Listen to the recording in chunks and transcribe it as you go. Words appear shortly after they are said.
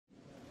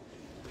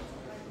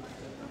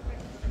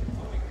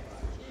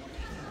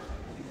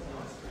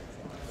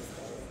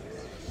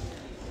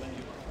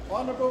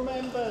Honourable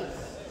members,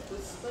 the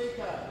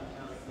Speaker.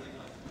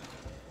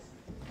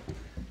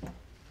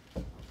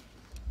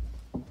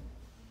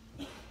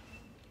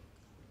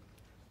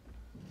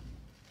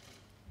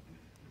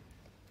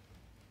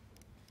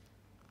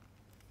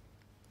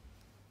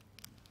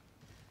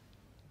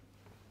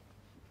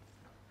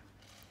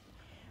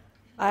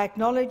 I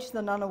acknowledge the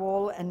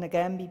Ngunnawal and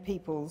Ngambri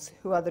peoples,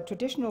 who are the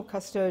traditional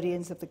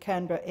custodians of the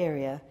Canberra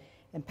area,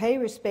 and pay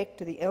respect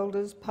to the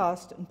elders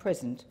past and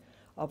present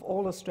of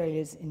all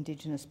Australia's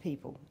Indigenous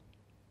people.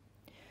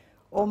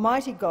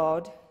 Almighty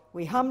God,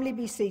 we humbly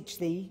beseech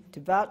Thee to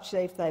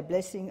vouchsafe Thy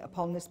blessing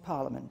upon this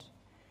Parliament.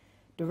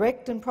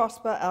 Direct and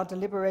prosper our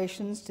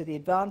deliberations to the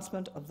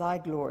advancement of Thy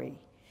glory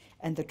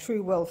and the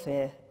true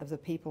welfare of the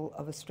people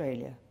of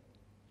Australia.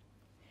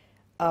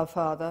 Our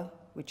Father,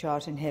 which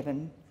art in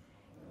heaven,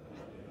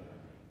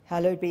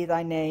 hallowed be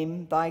Thy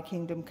name, Thy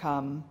kingdom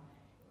come,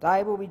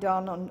 Thy will be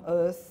done on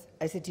earth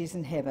as it is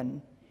in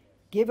heaven.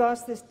 Give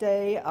us this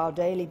day our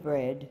daily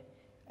bread,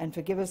 and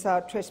forgive us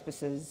our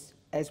trespasses,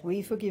 as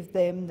we forgive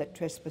them that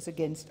trespass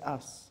against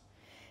us.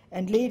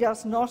 And lead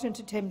us not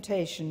into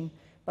temptation,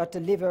 but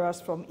deliver us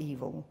from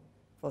evil.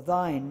 For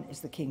Thine is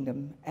the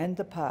kingdom, and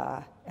the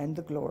power, and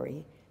the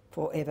glory,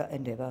 for ever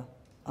and ever.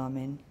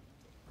 Amen.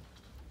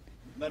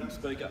 Madam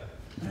Speaker.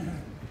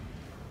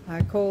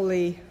 I call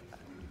the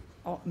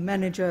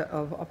Manager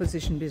of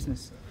Opposition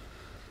Business.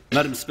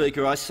 Madam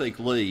Speaker, I seek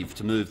leave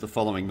to move the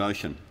following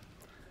motion.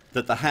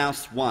 That the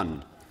House,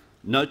 1,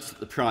 notes that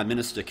the Prime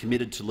Minister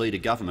committed to lead a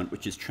government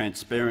which is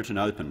transparent and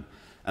open,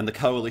 and the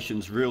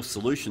Coalition's Real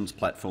Solutions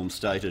platform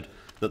stated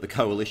that the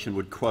Coalition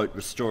would, quote,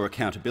 restore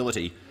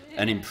accountability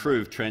and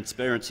improve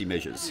transparency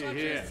measures.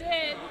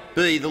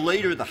 B, the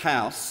Leader of the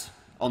House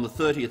on the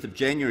 30th of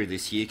January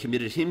this year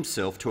committed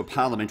himself to a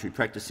parliamentary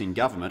practice in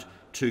government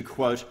to,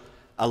 quote,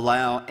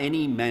 allow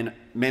any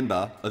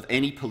member of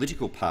any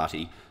political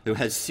party who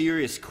has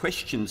serious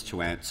questions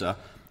to answer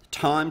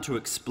time to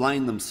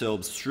explain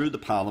themselves through the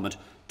Parliament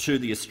to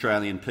the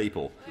Australian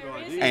people.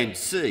 And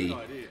C,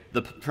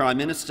 the Prime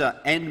Minister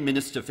and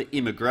Minister for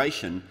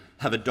Immigration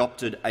have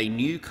adopted a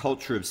new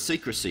culture of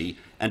secrecy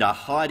and are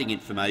hiding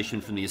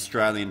information from the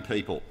Australian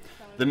people.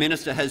 The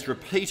Minister has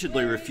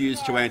repeatedly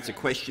refused to answer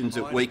questions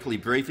at weekly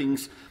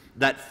briefings.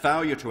 That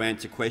failure to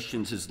answer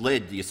questions has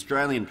led the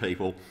Australian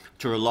people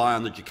to rely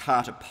on the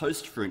Jakarta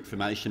Post for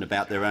information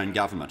about their own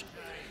government.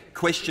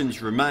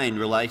 Questions remain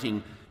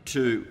relating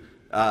to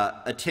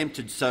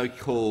attempted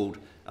so-called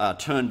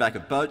turn-back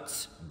of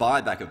boats,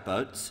 buyback of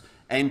boats,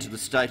 and to the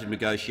state of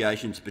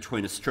negotiations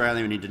between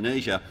Australia and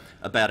Indonesia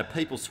about a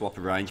people swap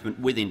arrangement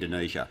with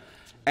Indonesia,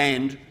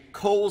 and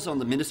calls on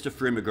the Minister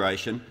for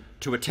Immigration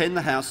to attend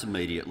the House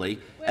immediately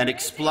and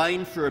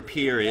explain for a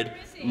period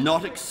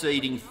not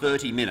exceeding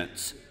 30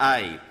 minutes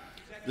A,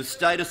 the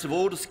status of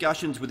all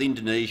discussions with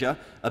Indonesia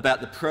about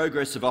the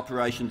progress of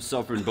Operation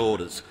Sovereign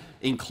Borders,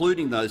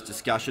 including those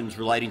discussions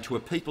relating to a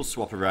people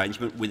swap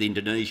arrangement with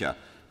Indonesia,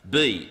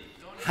 B,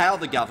 how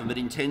the government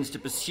intends to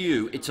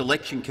pursue its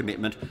election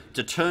commitment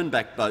to turn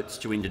back boats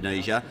to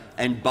Indonesia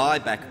and buy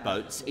back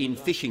boats in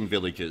fishing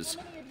villages,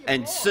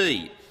 and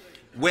C,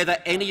 whether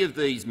any of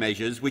these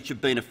measures, which have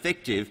been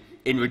effective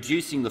in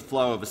reducing the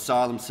flow of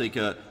asylum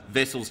seeker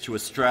vessels to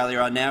Australia,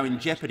 are now in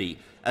jeopardy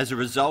as a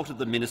result of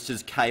the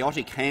Minister's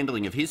chaotic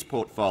handling of his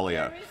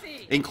portfolio,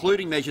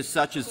 including measures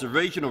such as the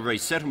regional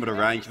resettlement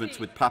arrangements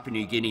with Papua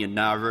New Guinea and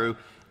Nauru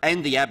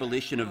and the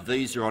abolition of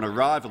visa on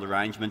arrival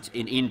arrangements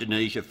in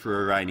Indonesia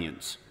for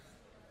Iranians.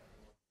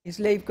 Is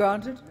leave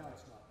granted?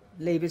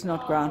 Leave is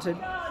not granted.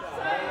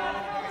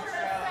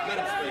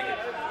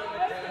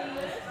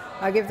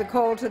 I give the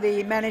call to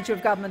the Manager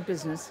of Government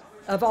Business,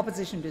 of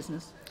Opposition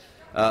Business.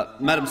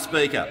 Madam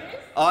Speaker,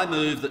 I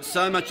move that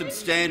so much of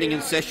standing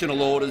and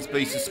sessional orders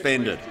be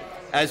suspended,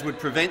 as would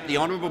prevent the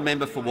honourable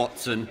member for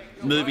Watson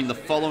moving the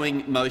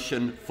following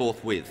motion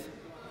forthwith.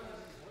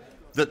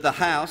 That the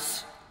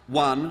House,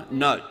 1,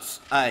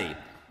 notes A,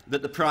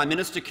 that the Prime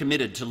Minister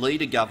committed to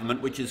lead a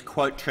government which is,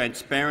 quote,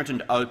 transparent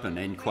and open,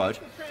 end quote,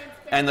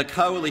 and the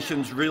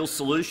Coalition's Real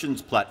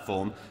Solutions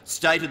platform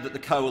stated that the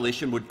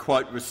Coalition would,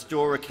 quote,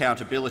 restore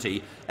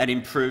accountability and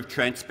improve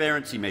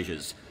transparency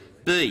measures.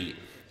 B,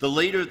 the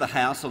Leader of the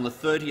House on the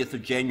 30th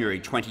of January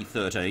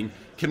 2013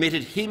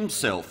 committed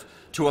himself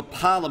to a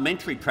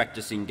parliamentary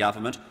practice in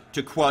government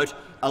to, quote,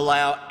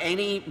 allow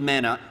any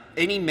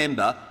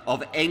member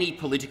of any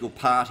political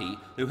party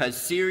who has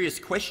serious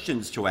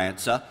questions to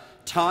answer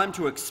time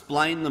to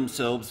explain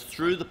themselves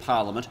through the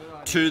Parliament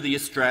to the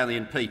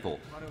Australian people.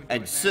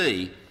 And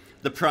C,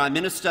 the Prime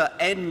Minister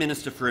and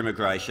Minister for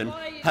Immigration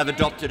have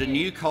adopted a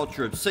new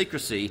culture of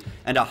secrecy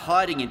and are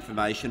hiding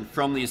information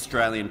from the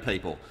Australian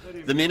people.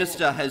 The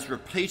Minister has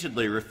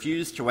repeatedly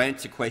refused to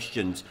answer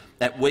questions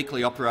at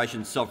weekly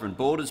Operation Sovereign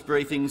Borders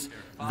briefings.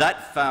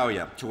 That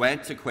failure to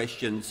answer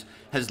questions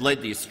has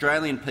led the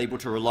Australian people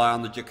to rely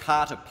on the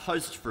Jakarta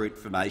Post for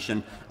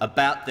information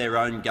about their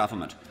own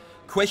government.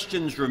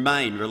 Questions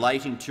remain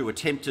relating to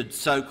attempted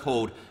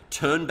so-called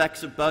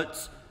turnbacks of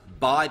boats,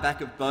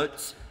 buyback of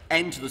boats,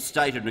 and to the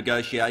state of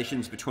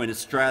negotiations between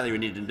Australia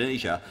and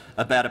Indonesia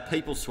about a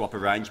people swap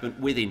arrangement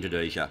with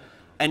Indonesia.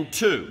 And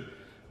 2,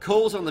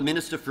 calls on the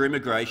Minister for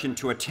Immigration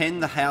to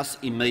attend the House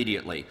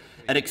immediately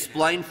and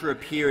explain for a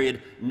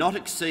period not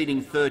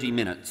exceeding 30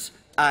 minutes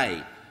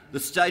A, the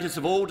status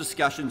of all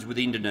discussions with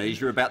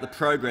Indonesia about the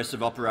progress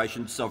of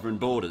Operation Sovereign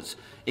Borders,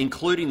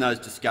 including those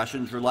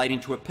discussions relating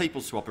to a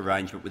people swap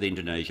arrangement with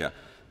Indonesia.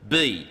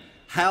 B,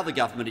 how the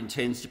government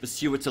intends to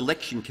pursue its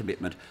election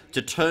commitment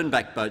to turn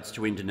back boats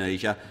to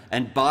Indonesia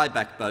and buy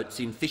back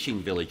boats in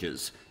fishing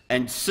villages.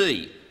 And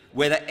C,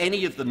 whether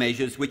any of the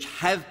measures which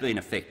have been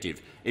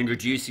effective in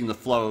reducing the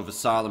flow of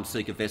asylum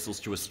seeker vessels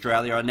to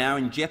Australia are now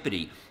in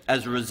jeopardy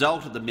as a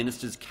result of the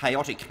minister's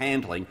chaotic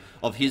handling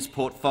of his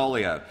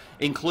portfolio,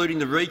 including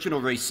the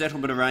regional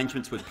resettlement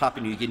arrangements with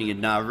Papua New Guinea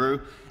and Nauru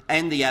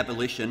and the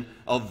abolition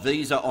of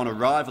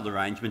visa-on-arrival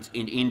arrangements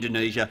in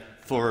Indonesia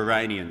for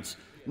Iranians.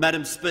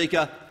 Madam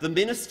Speaker, the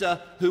minister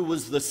who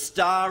was the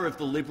star of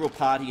the Liberal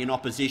Party in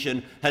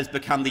opposition has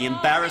become the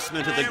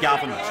embarrassment of the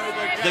government.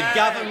 The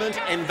government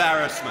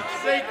embarrassment.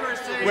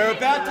 We're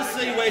about to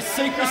see where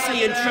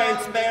secrecy and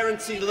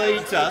transparency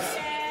leads us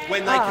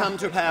when they come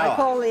to power. I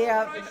call the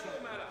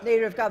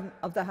Leader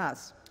of the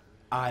House.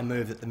 I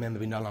move that the member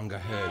be no longer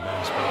heard,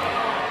 Madam Speaker.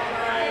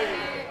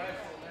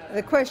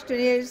 The question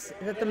is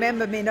that the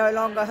member be no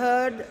longer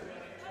heard.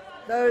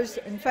 Those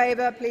in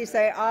favour, please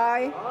say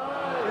aye.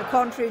 The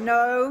contrary,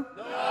 no.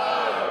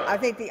 I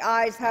think the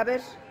ayes have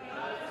it.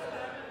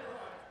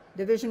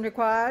 Division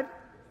required.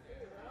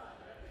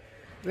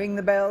 Ring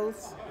the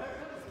bells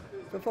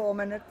for 4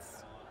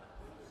 minutes.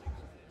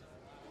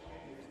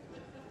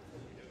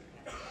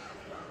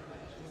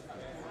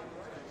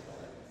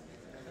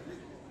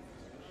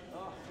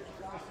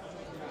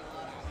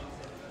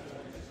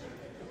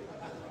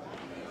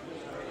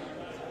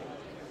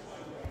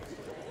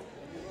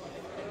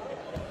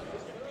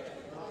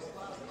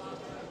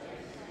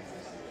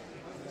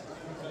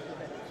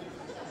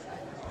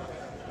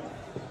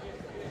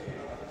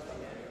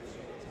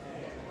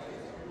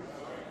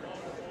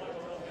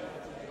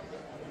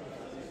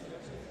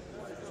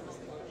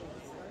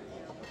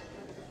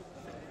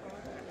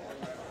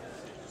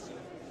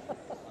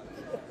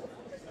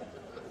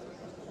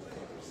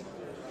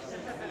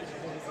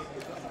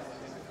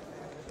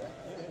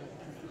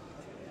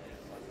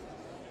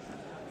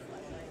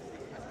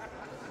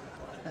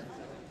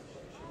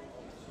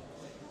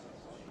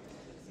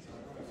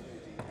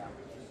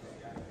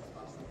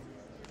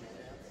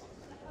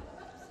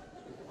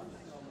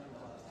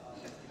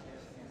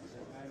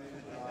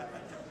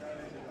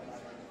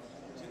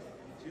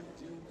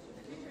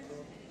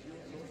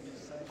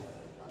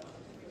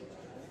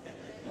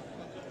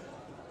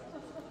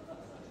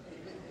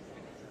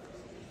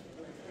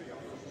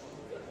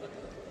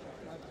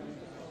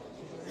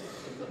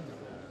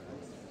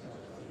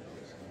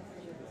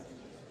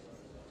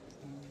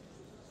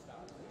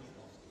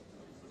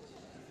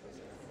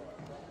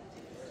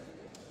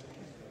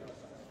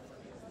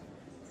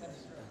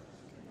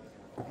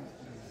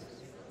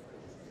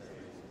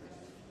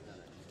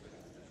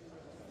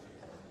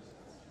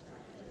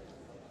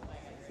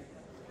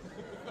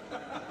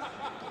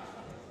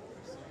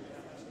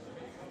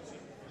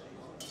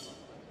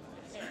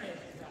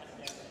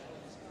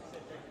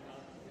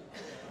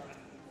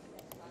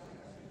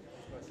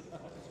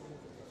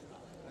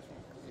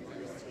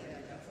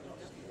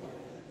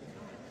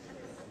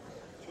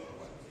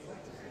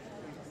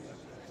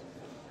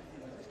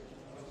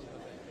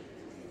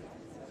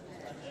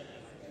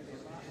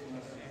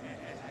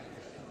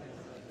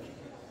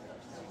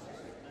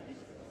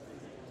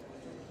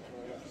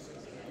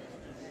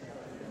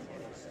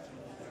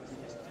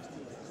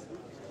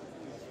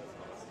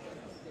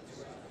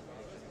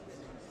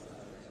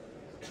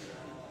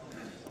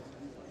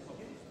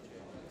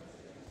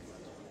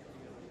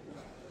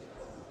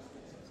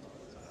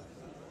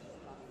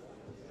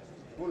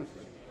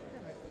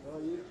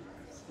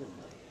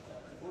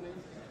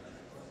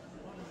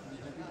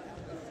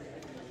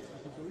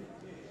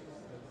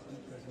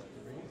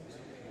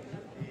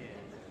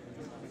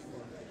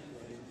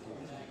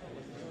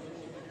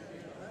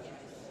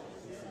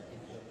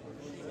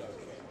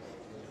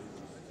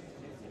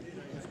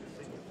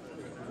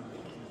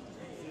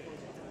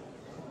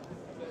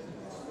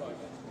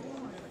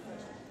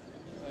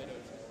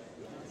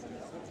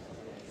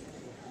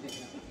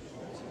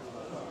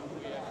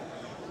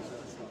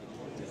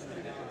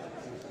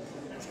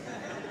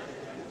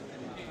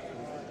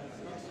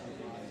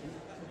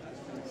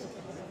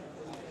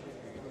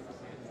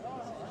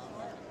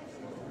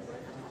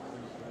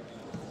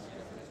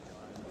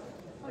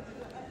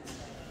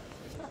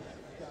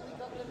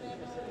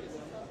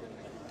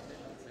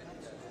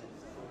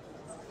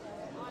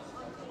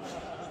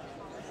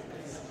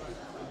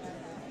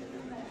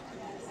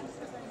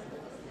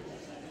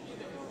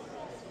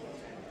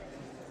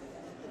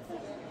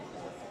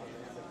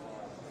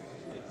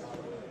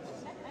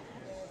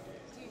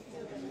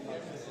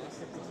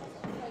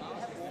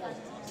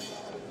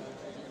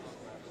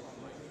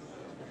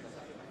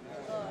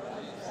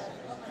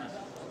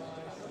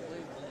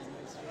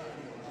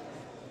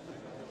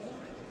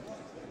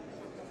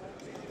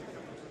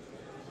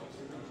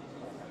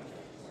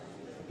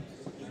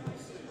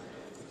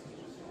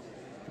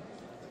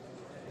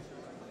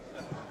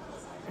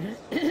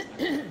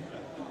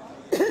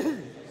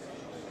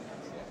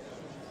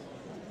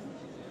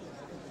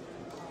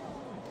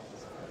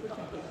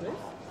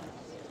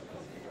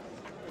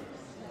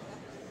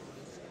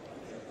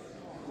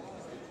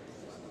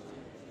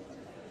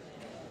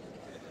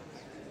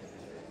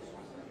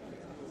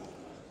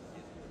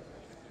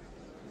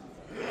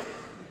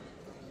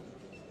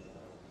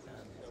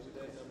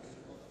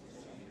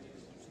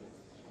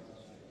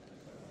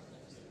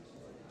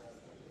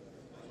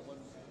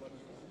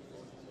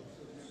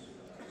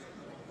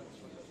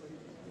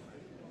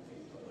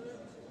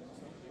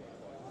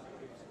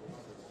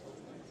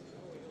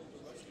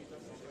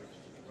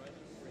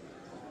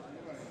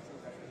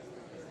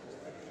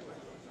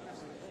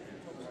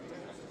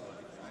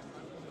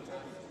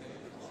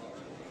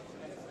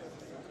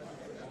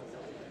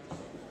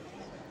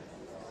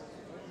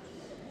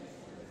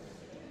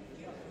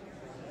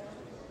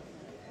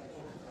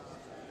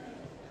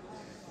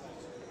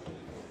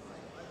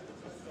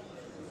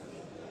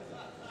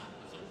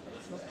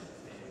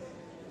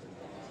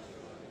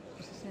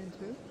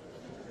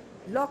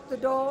 Lock the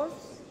doors.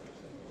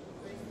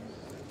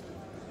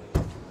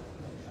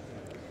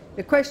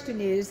 The question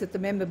is that the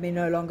member be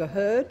no longer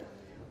heard.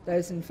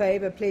 Those in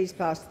favour, please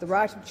pass to the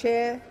right of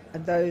chair,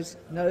 and those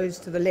noes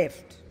to the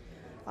left.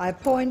 I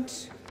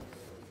appoint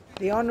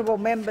the honourable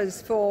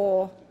members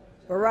for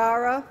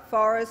Barara,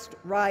 Forest,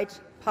 Wright,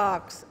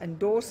 Parkes and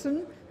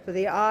Dawson for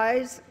the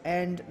ayes,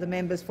 and the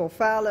members for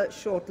Fowler,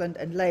 Shortland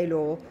and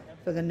Laylaw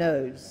for the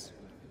noes.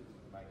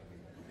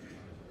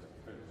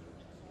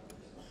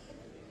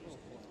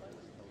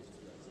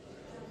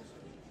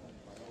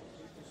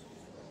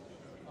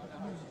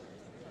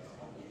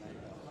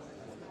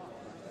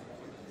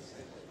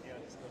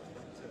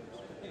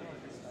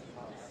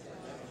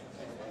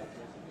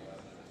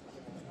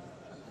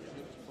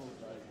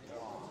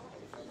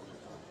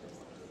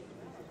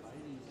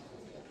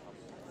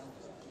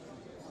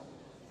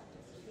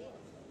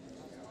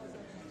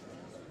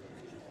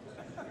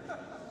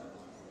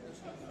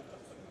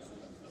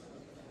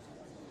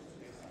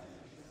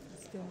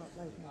 Still not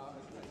loading.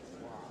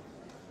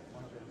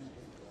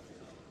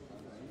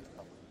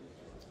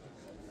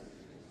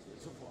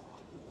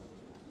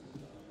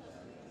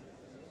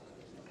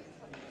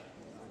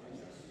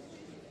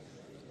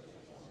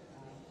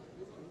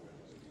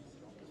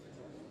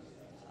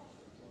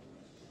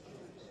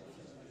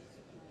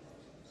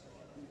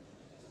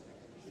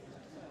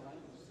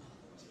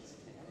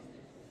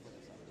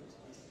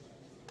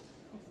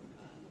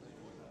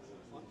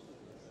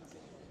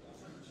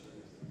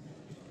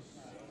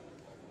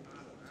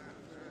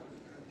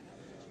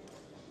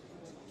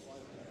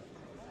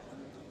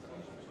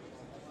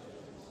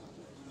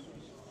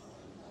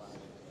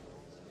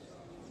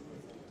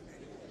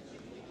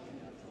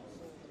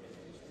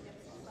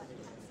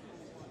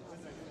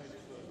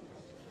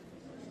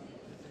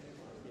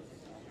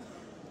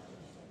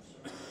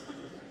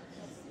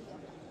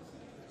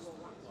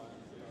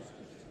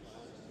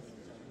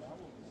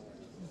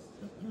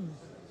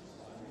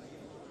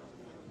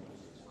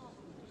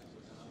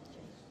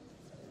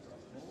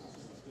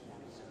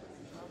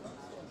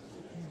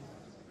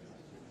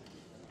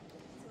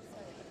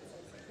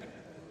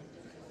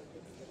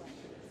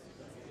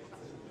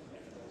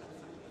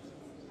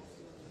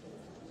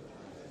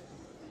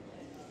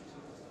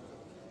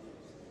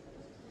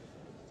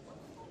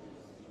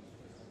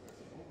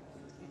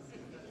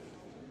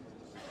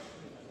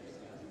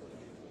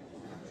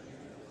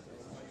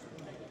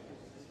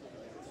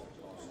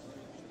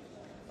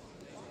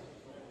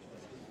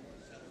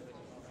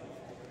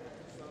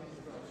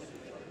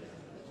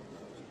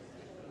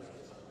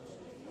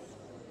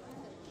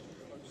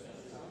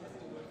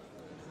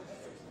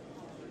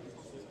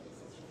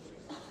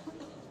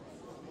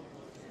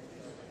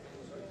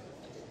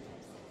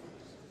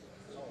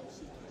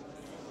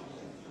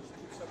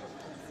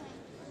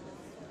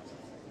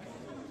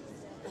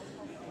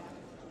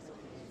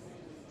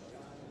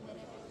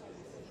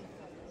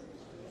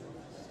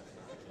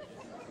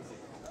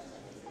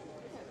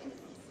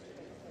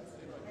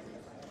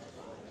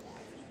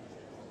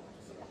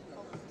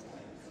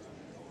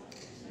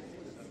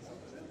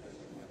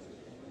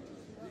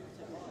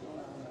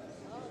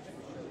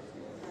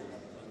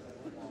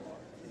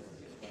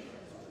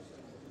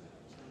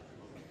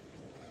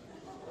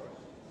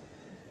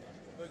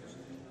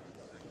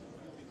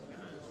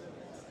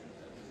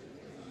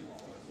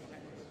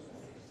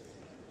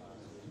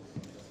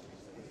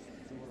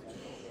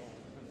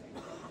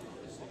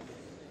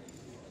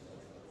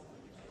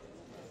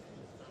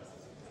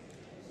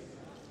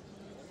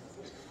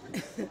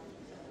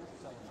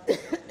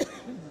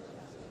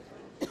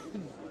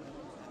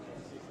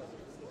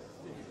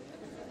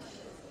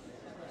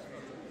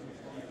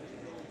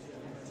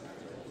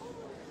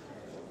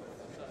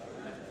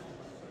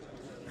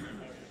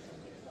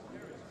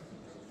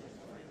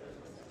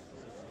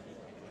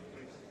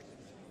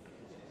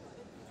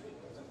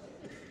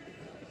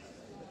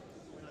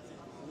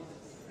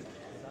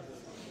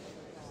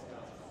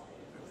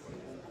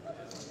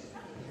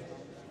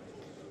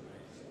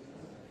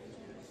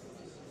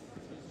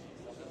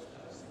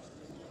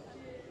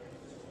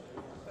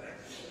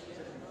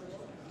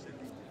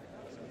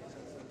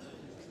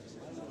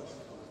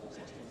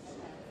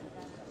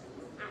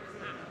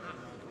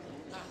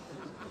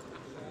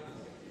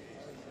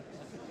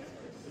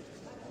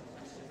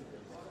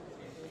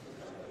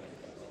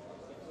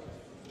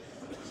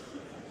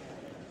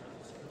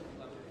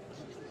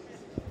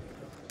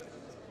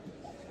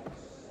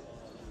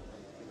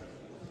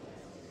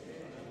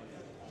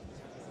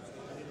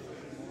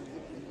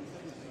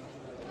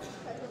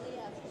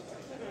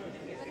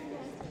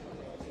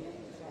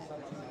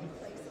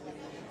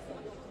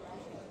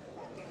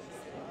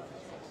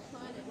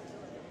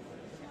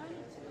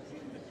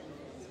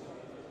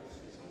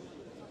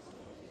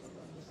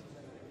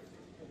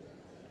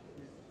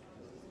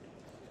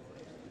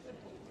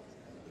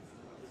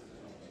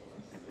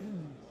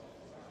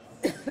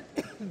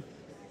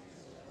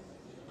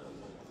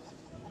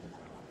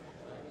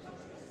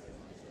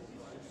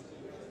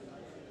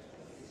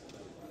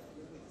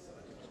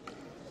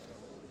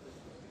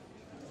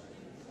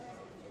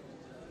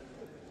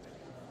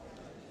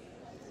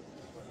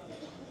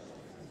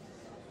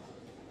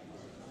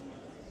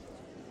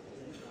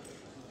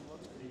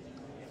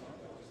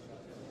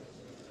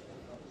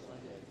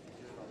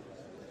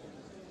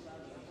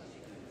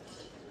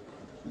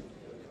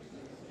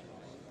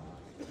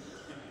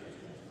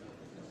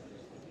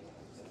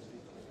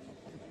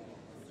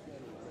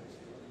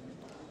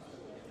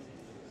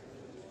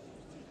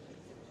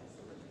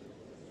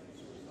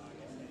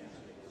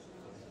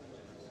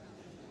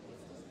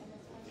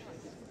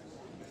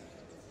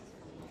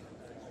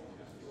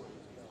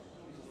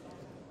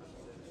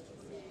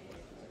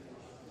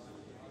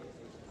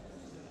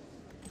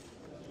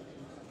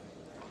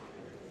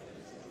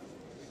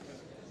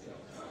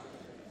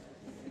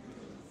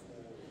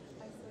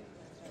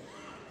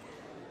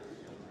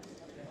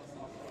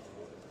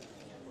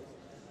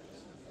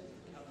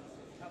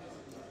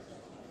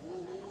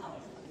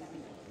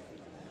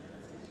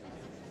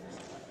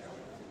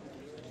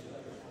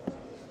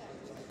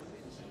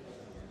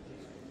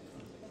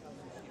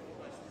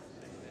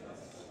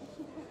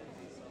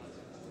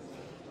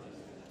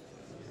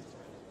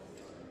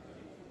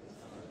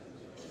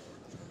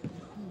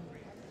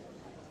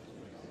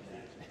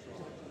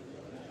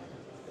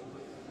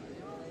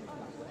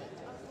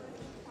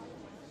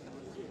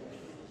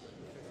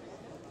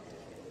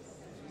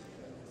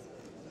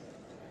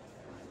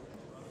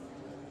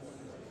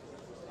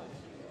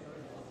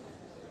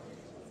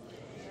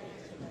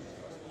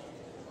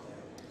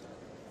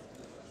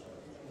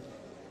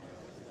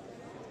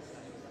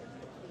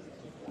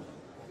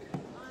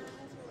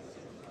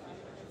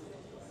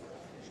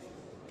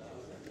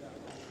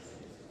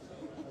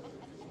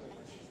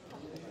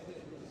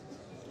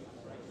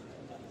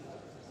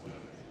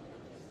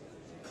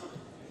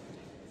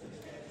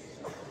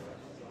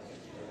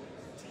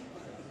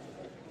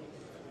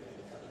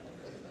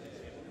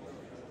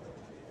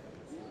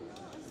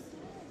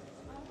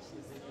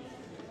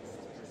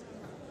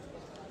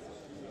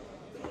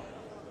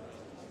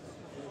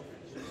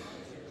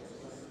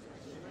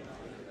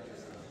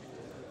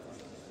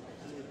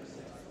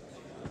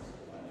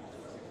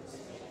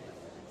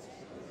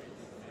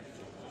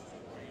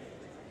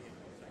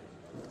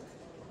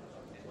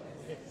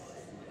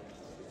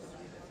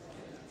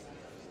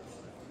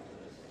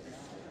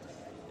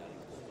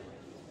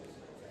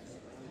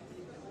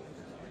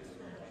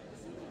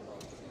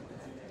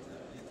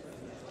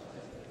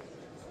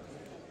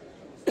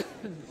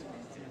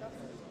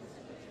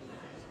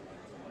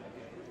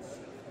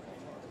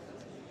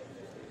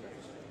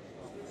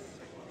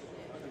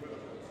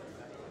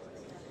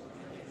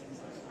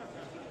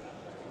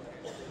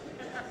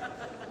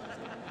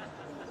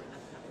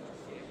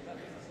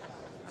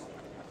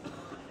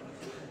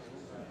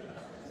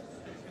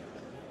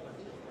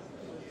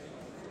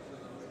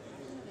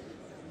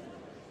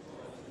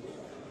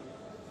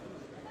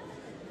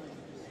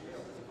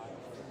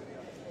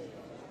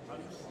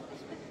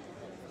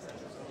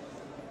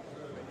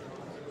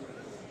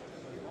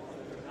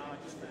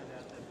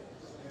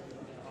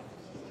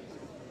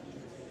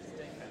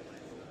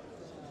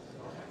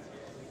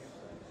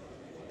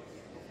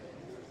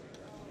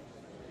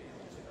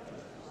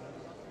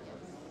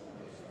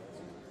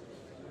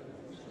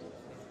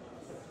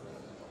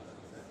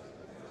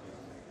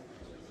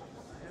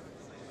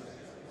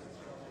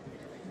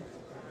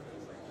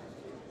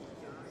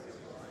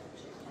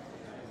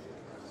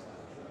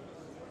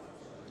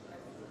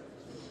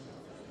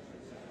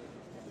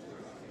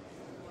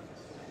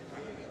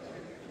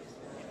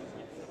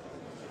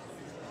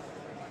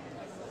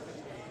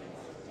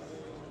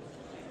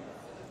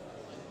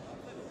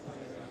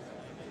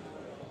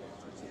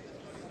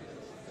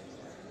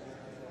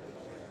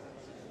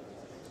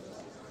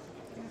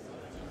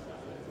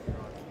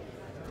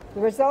 The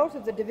result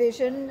of the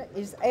division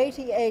is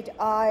 88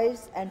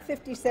 ayes and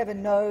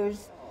 57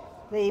 noes.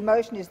 The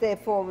motion is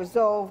therefore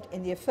resolved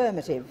in the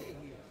affirmative.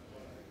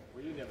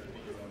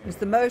 Is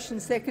the motion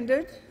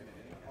seconded?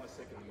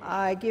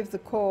 I give the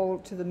call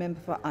to the member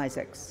for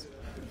Isaacs.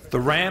 The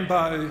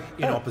Rambo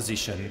in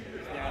opposition.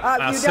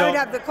 You don't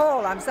have the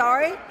call. I'm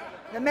sorry.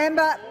 The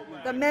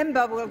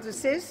member will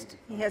desist.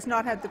 He has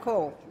not had the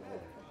call.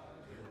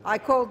 I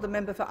called the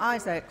member for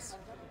Isaacs.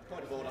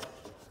 Point of order.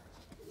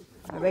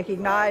 I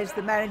recognise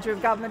the manager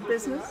of government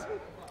business.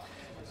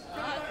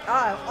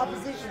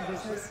 Opposition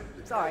business.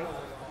 Sorry.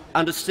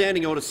 Under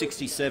Standing Order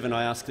 67,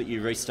 I ask that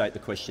you restate the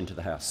question to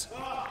the House.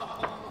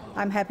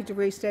 I'm happy to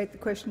restate the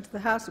question to the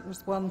House. It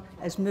was one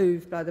as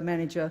moved by the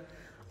manager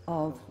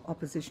of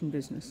opposition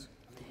business.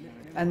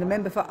 And the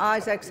member for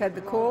Isaacs had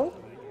the call.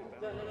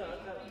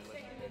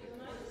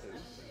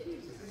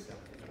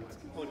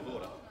 Point of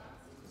order.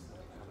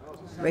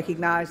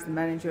 Recognise the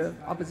manager of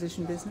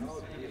opposition business.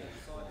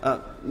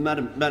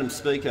 Madam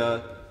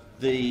Speaker,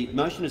 the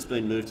motion has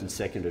been moved and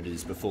seconded. It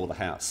is before the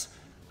House.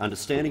 Under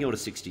Standing Order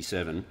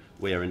 67,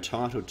 we are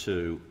entitled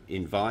to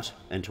invite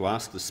and to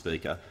ask the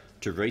Speaker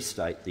to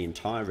restate the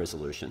entire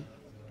resolution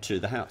to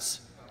the House.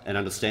 And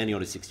under Standing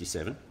Order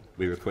 67,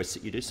 we request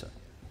that you do so.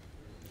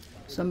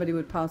 Somebody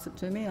would pass it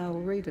to me. I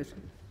will read it.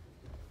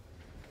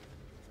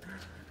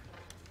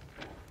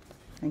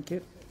 Thank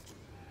you.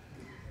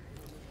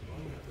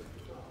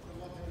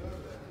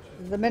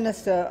 The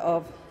Minister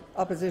of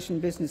Opposition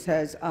Business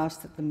has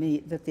asked that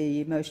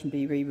the motion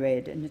be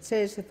reread, and it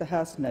says that the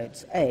House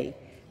notes: A.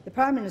 The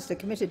Prime Minister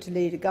committed to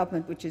lead a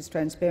government which is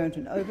transparent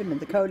and open, and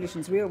the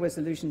Coalition's Real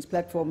Resolutions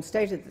platform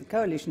stated that the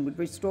Coalition would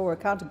restore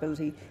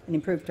accountability and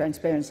improve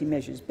transparency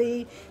measures.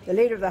 B. The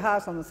Leader of the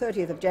House on the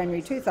 30th of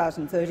January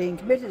 2013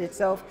 committed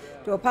itself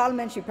to a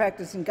parliamentary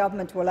practice in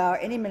government to allow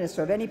any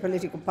minister of any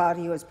political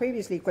party who has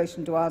previously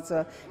questioned to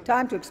answer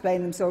time to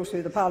explain themselves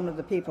through the Parliament of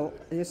the people,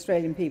 the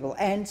Australian people.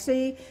 And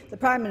C. The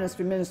Prime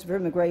Minister and Minister for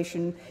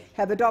Immigration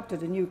have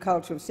adopted a new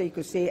culture of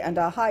secrecy and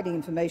are hiding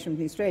information from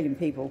the Australian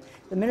people.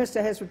 The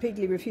Minister has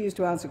repeatedly refused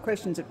to answer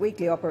questions at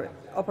weekly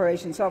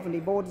Operation Sovereignty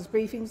Borders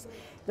briefings.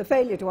 The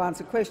failure to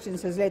answer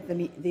questions has led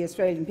the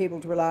Australian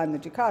people to rely on the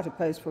Jakarta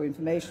Post for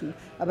information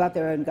about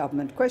their own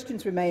government.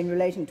 Questions remain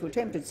relating to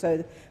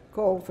attempted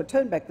call for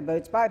turn back the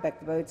boats, buy back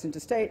the boats, and to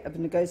state of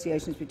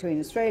negotiations between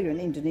Australia and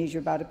Indonesia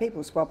about a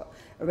people swap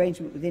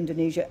arrangement with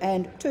Indonesia,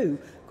 and 2.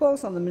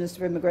 Calls on the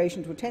Minister for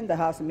Immigration to attend the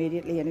House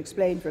immediately and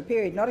explain for a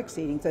period not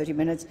exceeding 30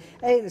 minutes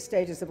A. the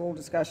status of all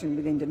discussion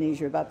with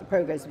Indonesia about the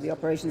progress of the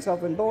Operation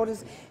Sovereign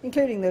Borders,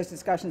 including those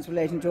discussions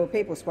relating to a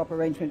people swap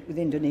arrangement with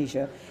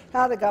Indonesia,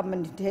 how the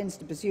government intends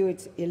to pursue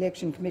its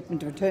election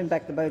commitment to return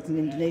back the boats in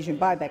Indonesia and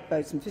buy back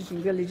boats and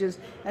fishing villages,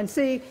 and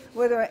C.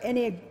 whether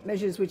any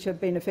measures which have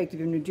been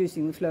effective in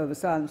reducing the flow of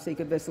asylum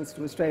seeker vessels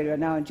to Australia are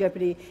now in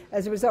jeopardy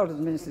as a result of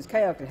the Minister's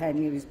chaotic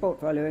handling of his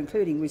portfolio,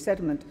 including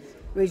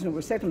regional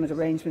resettlement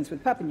arrangements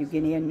with Papua New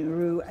Guinea and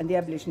Nauru, and the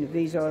abolition of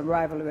visa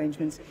arrival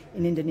arrangements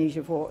in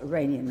Indonesia for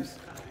Iranians.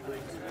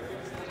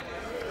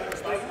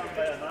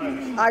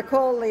 I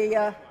call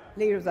the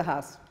Leader of the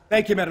House.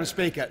 Thank you, Madam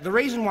Speaker. The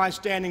reason why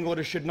Standing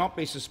Order should not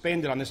be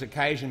suspended on this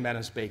occasion,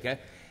 Madam Speaker,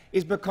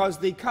 is because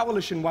the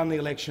Coalition won the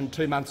election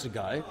 2 months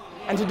ago,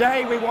 and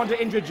today we want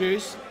to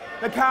introduce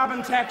the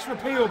carbon tax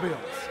repeal bills.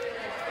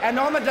 And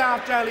on the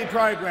Daft Daily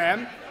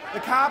program, the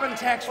carbon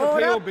tax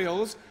repeal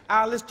bills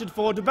are listed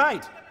for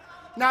debate.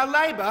 Now,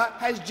 Labor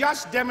has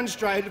just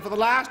demonstrated for the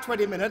last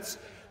 20 minutes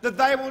that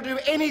they will do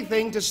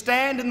anything to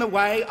stand in the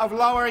way of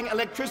lowering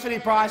electricity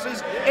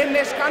prices in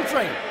this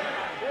country.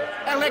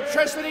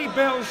 Electricity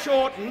Bill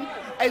Shorten,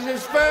 as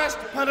his first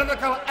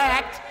political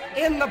act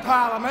in the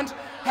parliament,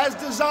 has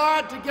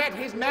desired to get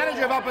his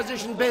manager of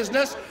opposition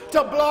business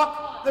to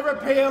block the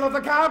repeal of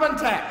the carbon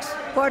tax.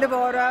 Point of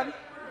order.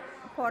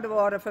 Point of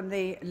order from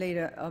the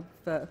Leader of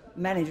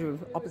Manager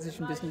of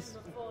Opposition Business.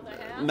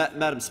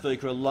 Madam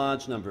Speaker, a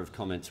large number of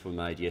comments were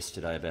made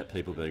yesterday about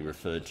people being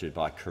referred to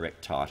by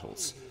correct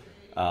titles.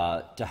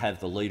 To have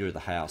the Leader of the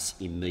House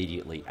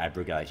immediately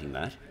abrogating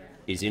that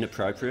is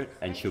inappropriate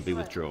and should be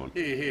withdrawn.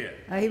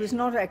 He was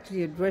not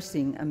actually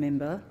addressing a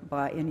member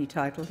by any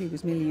title. He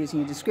was merely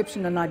using a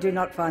description, and I do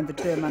not find the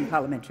term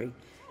unparliamentary.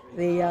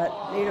 The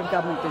Leader of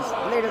Government is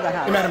Leader of the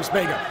House. Madam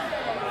Speaker.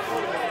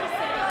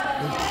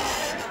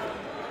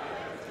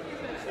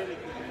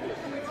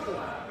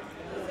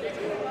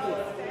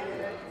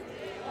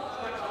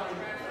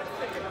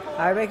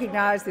 I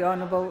recognise the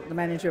Honourable the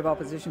Manager of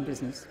Opposition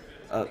Business.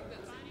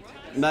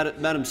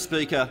 Madam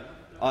Speaker,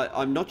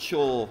 I'm not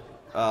sure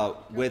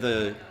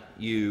whether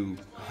you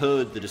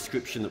heard the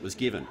description that was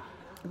given,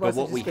 but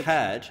what we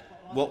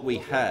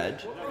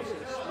had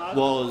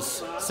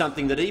was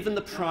something that even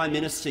the Prime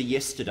Minister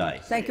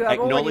yesterday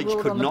acknowledged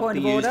could not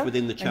be used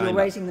within the chamber. You're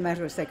raising the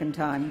matter a second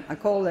time. I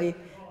call the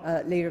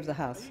Leader of the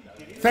House.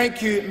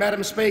 Thank you,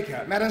 Madam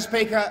Speaker. Madam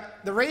Speaker,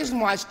 the reason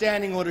why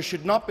standing orders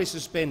should not be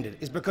suspended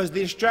is because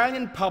the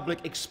Australian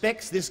public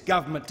expects this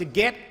government to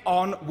get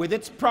on with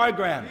its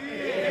program.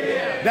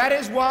 That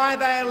is why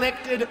they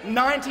elected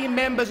 90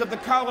 members of the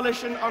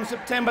coalition on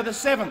September the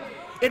 7th.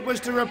 It was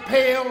to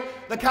repeal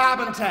the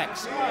carbon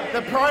tax.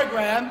 The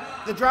program,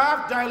 the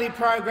draft daily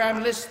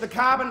program, lists the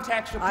carbon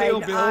tax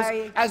repeal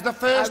bills as the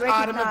first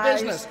item of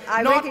business,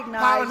 not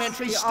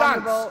parliamentary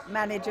stunts. The Honourable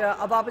Manager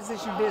of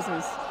Opposition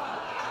Business.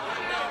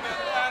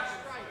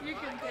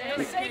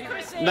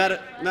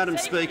 Madam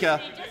Speaker,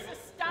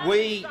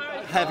 we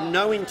have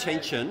no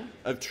intention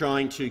of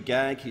trying to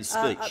gag his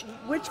speech,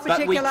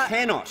 but we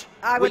cannot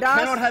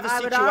have a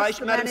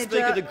situation, Madam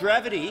Speaker, the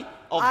gravity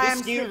of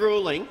this new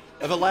ruling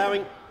of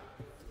allowing.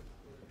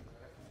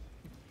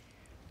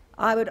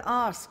 I would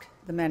ask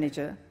the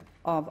Manager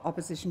of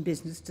Opposition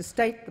Business to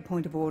state the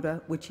point of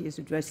order which he is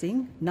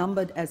addressing,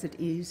 numbered as it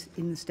is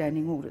in the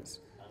standing orders.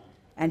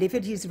 And if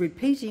it is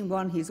repeating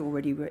one he has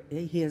already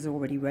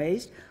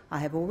raised, I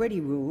have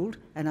already ruled,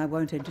 and I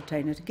won't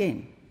entertain it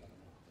again.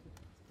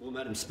 Well,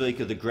 Madam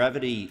Speaker, the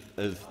gravity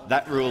of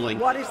that ruling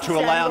to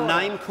allow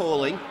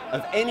name-calling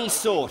of any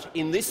sort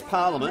in this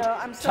parliament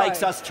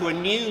takes us to a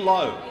new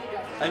low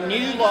of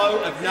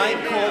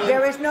name-calling.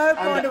 There is no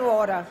point of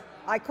order.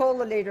 I call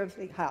the Leader of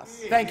the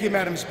House. Thank you,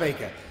 Madam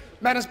Speaker.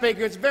 Madam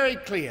Speaker, it's very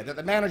clear that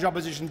the Manager of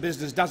Opposition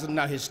Business doesn't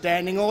know his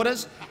standing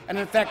orders, and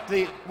in fact,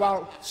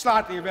 while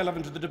slightly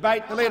irrelevant to the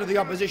debate, the Leader of the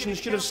Opposition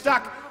should have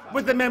stuck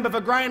with the member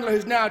for Grainler,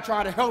 who's now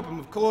trying to help him,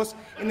 of course,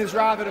 in this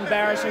rather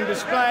embarrassing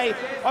display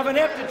of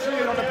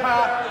ineptitude on the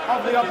part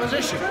of the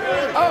opposition.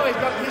 Oh,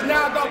 he's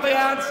now got the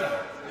answer.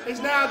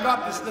 He's now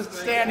got the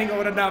standing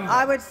order number.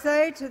 I would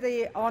say to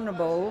the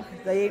Honourable,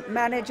 the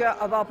Manager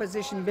of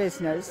Opposition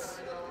Business,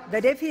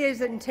 that if he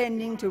is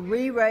intending to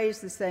re-raise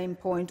the same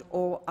point,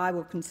 or I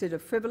will consider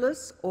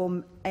frivolous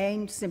or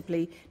aimed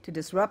simply to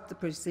disrupt the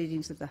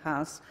proceedings of the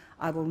House,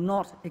 I will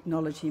not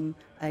acknowledge him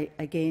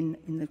again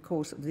in the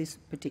course of this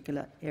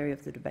particular area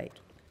of the debate.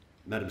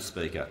 Madam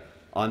Speaker,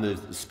 I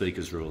move that the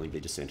Speaker's ruling be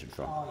dissented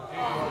from.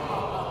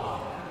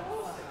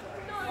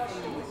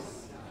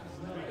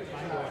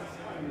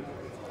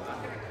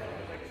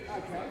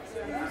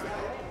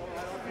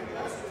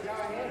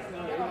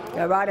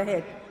 Go right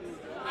ahead.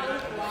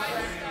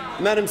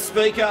 Madam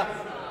Speaker,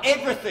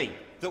 everything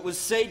that was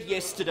said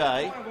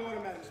yesterday.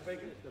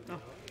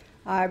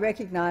 I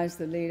recognise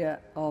the Leader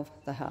of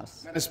the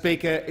House. Madam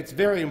Speaker, it's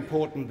very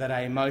important that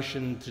a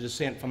motion to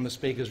dissent from the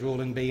Speaker's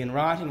ruling be in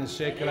writing and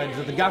circulated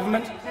to the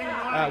government.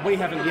 We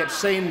haven't yet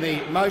seen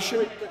the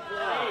motion.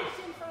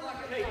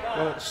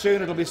 Well,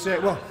 soon it'll be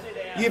well,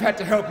 you've had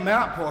to help him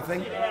out, poor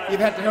thing. You've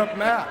had to help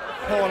him out,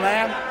 poor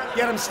lamb.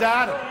 Get him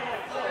started.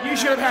 You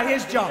should have had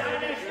his job.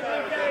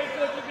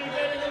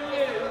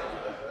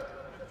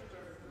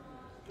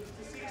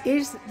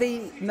 Is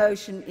the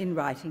motion in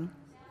writing?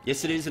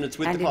 Yes, it is, and it's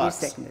with the class.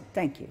 And it is seconded.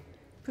 Thank you.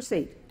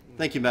 Proceed.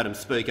 Thank you, Madam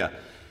Speaker.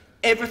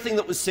 Everything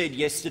that was said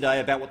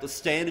yesterday about what the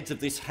standards of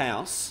this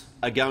House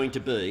are going to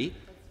be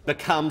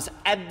becomes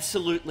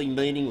absolutely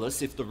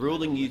meaningless if the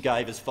ruling you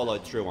gave is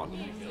followed through on.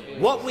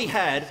 What we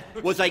had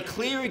was a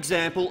clear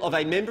example of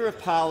a Member of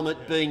Parliament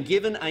being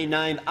given a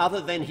name other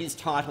than his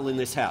title in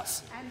this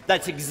House.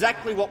 That's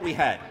exactly what we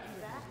had,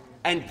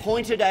 and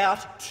pointed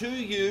out to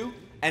you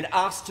and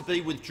asked to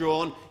be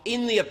withdrawn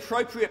in the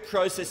appropriate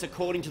process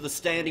according to the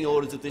standing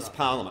orders of this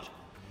parliament.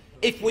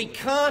 If we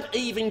can't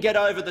even get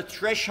over the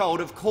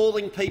threshold of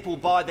calling people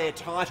by their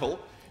title,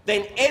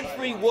 then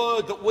every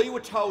word that we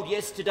were told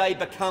yesterday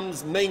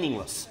becomes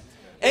meaningless.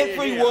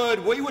 Every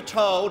word we were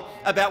told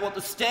about what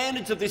the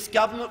standards of this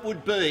government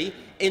would be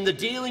in the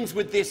dealings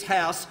with this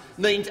House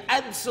means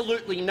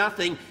absolutely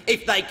nothing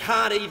if they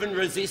can't even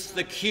resist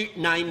the cute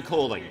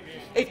name-calling.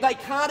 If they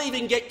can't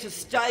even get to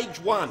stage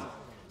one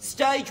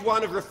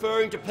of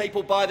referring to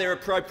people by their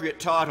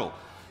appropriate title.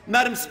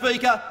 Madam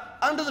Speaker,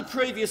 under the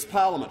previous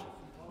parliament,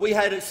 we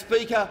had a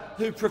Speaker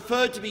who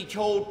preferred to be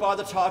called by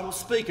the title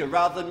Speaker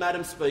rather than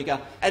Madam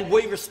Speaker, and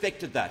we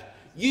respected that.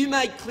 You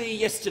made clear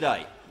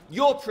yesterday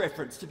your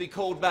preference to be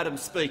called Madam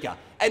Speaker,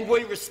 and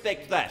we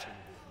respect that.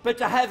 But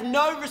to have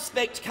no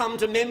respect come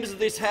to members of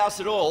this House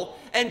at all,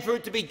 and for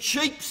it to be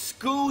cheap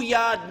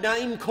schoolyard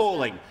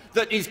name-calling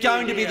that is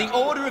going to be the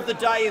order of the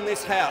day in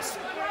this House,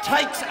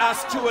 takes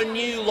us to a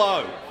new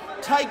low.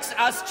 Takes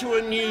us to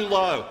a new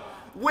low.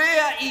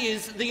 Where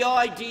is the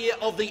idea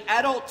of the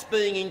adults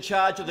being in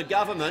charge of the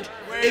government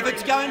if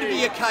it's going to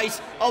be a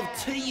case of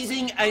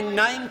teasing and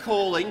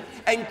name-calling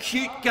and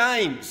cute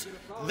games?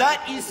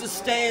 That is the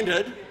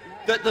standard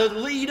that the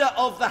Leader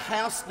of the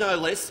House, no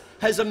less,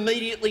 has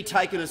immediately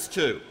taken us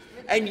to.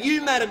 And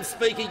you, Madam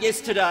Speaker,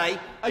 yesterday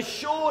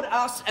assured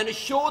us and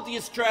assured the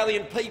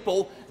Australian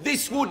people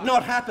this would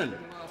not happen.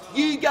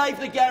 You gave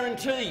the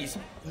guarantees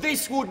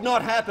this would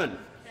not happen.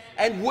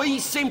 And we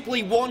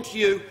simply want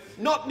you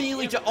not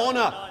merely to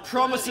honour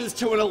promises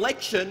to an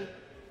election,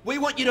 we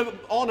want you to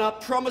honour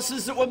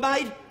promises that were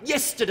made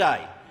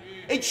yesterday.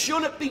 It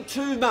shouldn't be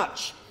too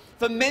much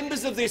for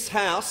members of this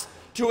House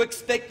to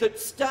expect that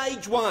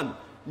stage one,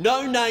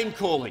 no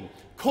name-calling,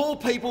 call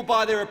people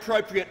by their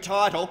appropriate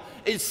title,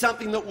 is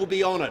something that will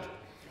be honoured.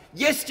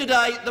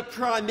 Yesterday, the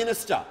Prime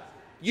Minister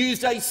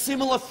used a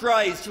similar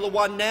phrase to the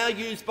one now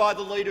used by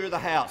the Leader of the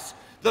House.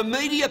 The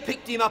media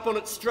picked him up on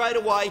it straight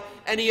away,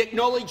 and he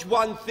acknowledged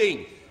one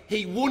thing.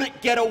 He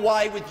wouldn't get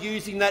away with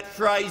using that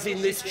phrase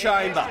in this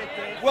chamber.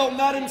 Well,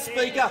 Madam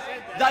Speaker,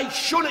 they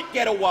shouldn't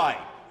get away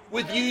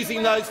with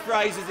using those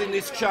phrases in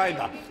this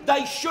chamber.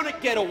 They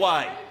shouldn't get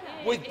away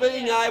with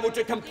being able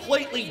to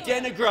completely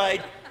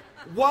denigrate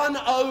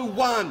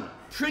 101,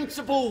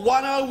 Principle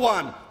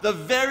 101, the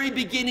very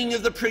beginning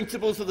of the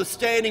principles of the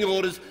standing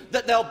orders,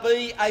 that there'll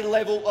be a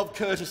level of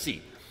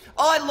courtesy.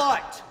 I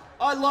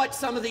liked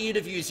some of the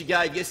interviews you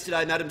gave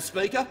yesterday, Madam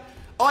Speaker.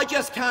 I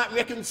just can't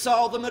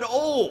reconcile them at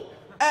all,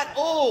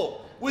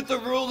 with the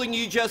ruling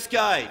you just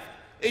gave.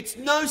 It's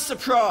no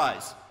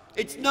surprise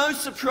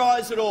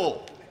at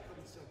all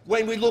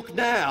when we look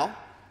now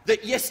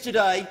that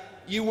yesterday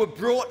you were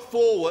brought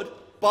forward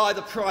by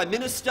the Prime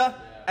Minister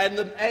and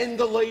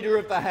the Leader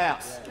of the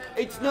House.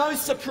 It's no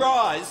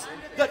surprise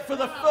that for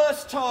the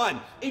first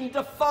time, in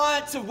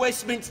defiance of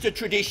Westminster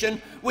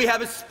tradition, we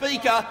have a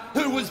Speaker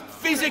who was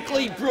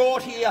physically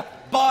brought here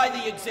by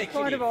the Executive.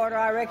 Point of order.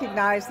 I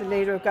recognise the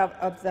Leader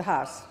of the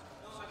House.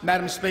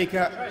 Madam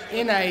Speaker,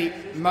 in a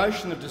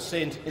motion of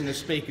dissent in the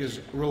Speaker's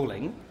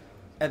ruling,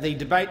 the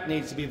debate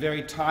needs to be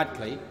very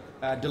tightly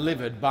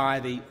delivered by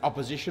the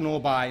opposition or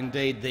by,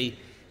 indeed, the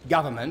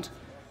government.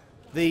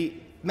 The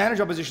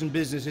Managed Opposition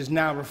Business is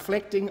now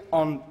reflecting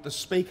on the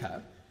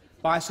Speaker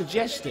by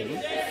suggesting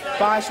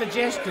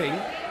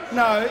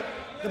no,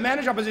 the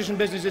Managed Opposition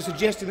Business is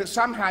suggesting that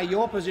somehow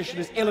your position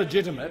is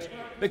illegitimate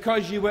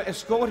because you were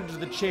escorted to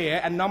the chair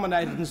and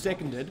nominated and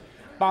seconded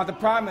by the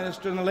Prime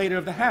Minister and the Leader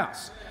of the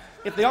House.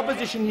 If the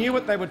opposition knew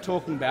what they were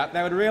talking about,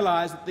 they would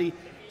realise that the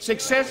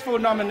successful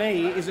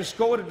nominee is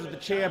escorted to the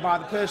chair by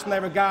the person they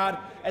regard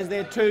as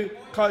their two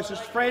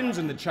closest friends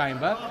in the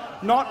chamber,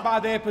 not by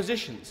their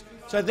positions.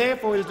 So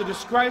therefore it is a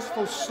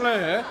disgraceful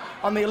slur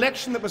on the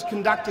election that was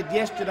conducted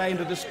yesterday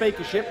into the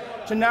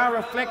speakership to now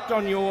reflect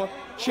on your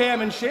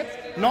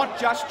chairmanship, not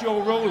just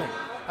your ruling.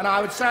 And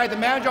I would say the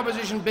Managed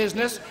Opposition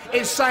Business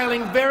is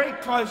sailing very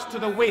close to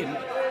the wind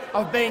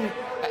of being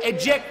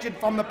ejected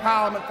from the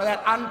parliament for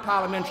that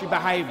unparliamentary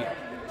behaviour.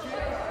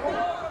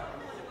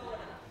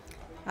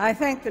 I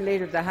thank the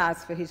Leader of the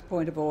House for his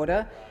point of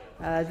order.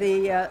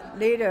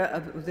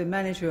 The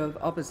Manager of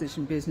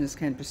Opposition Business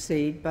can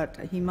proceed, but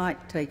he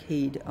might take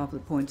heed of the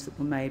points that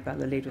were made by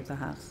the Leader of the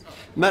House.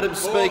 Madam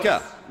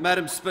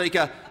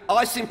Speaker,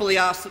 I simply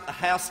ask that the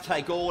House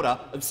take order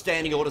of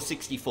Standing Order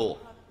 64,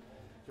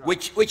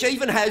 which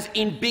even has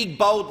in big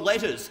bold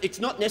letters.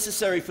 It's not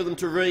necessary for them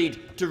to read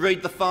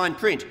the fine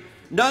print.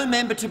 No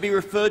member to be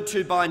referred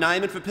to by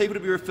name and for people to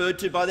be referred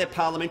to by their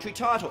parliamentary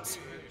titles.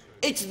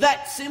 It's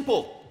that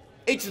simple.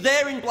 It's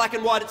there in black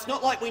and white. It's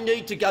not like we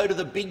need to go to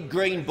the big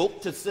green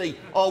book to see,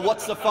 oh,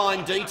 what's the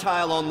fine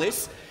detail on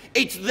this.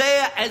 It's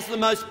there as the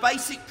most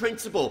basic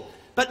principle.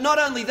 But not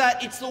only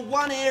that, it's the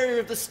one area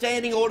of the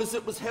standing orders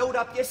that was held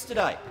up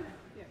yesterday.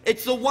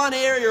 It's the one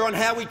area on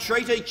how we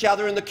treat each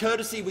other and the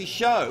courtesy we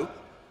show,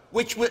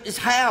 which is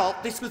how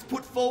this was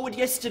put forward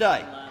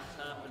yesterday.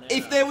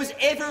 If there was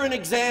ever an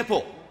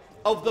example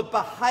of the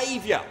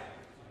behaviour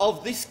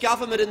of this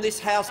government and this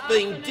House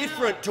being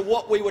different to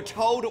what we were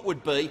told it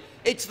would be,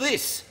 it's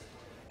this.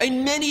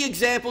 In many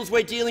examples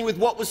we're dealing with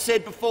what was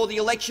said before the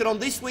election. On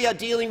this we are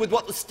dealing with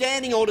what the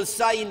standing orders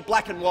say in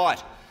black and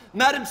white.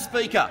 Madam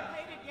Speaker,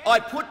 I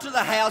put to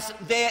the House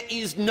there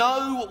is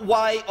no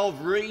way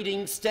of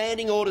reading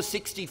Standing Order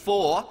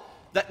 64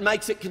 that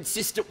makes it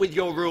consistent with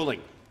your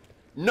ruling.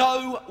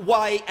 No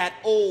way at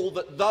all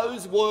that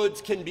those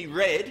words can be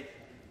read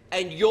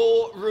and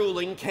your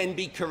ruling can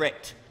be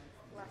correct.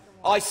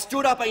 I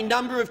stood up a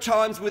number of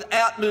times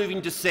without moving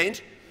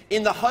dissent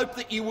in the hope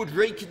that you would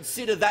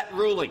reconsider that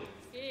ruling.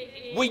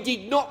 We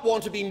did not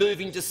want to be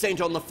moving dissent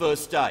on the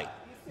first day.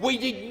 We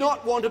did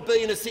not want to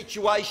be in a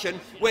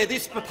situation where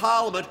this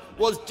parliament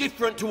was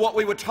different to what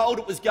we were told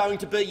it was going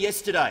to be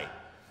yesterday.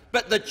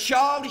 But the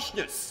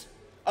childishness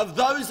of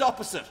those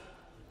opposite,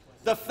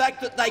 the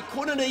fact that they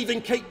couldn't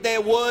even keep their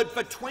word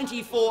for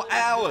 24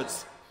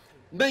 hours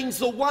means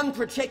the one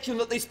protection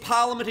that this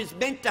parliament is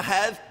meant to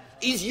have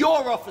is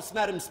your office,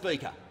 Madam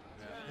Speaker.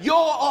 Your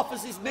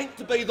office is meant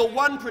to be the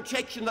one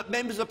protection that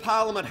members of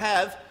parliament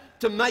have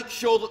to make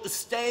sure that the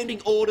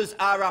standing orders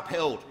are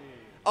upheld.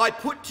 I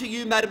put to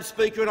you, Madam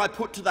Speaker, and I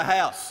put to the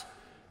House,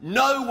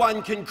 no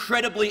one can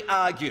credibly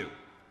argue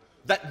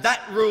that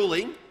that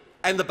ruling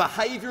and the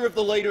behaviour of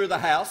the Leader of the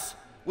House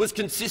was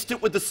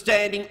consistent with the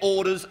standing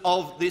orders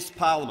of this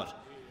parliament.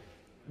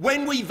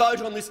 When we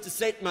vote on this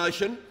dissent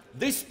motion,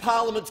 this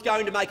parliament's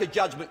going to make a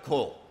judgment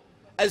call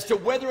as to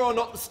whether or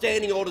not the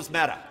standing orders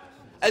matter,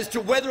 as to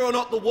whether or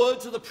not the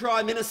words of the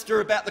Prime Minister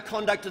about the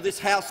conduct of this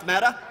House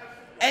matter,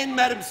 and,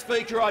 Madam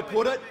Speaker, I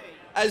put it,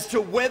 as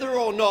to whether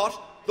or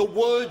not the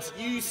words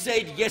you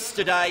said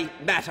yesterday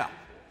matter.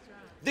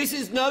 This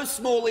is no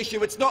small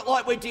issue. It's not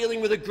like we're dealing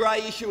with a grey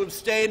issue of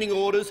standing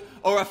orders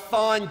or a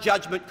fine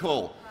judgment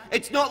call.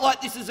 It's not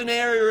like this is an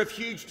area of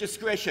huge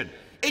discretion.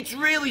 It's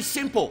really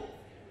simple.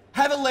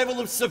 Have a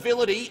level of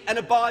civility and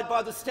abide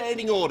by the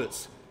standing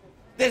orders.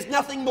 There's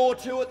nothing more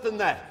to it than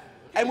that.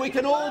 And we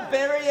can all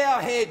bury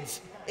our heads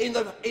in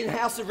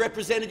House of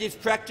Representatives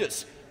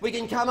practice. We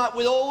can come up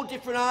with all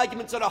different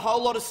arguments on a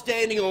whole lot of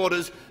standing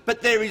orders,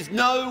 but there is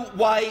no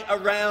way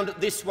around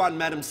this one,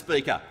 Madam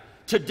Speaker.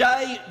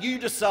 Today you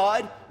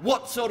decide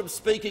what sort of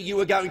Speaker you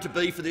are going to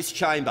be for this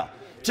chamber.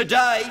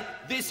 Today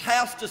this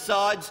House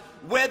decides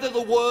whether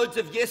the words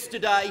of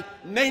yesterday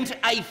meant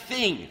a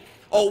thing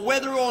or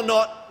whether or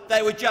not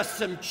they were just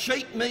some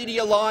cheap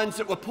media lines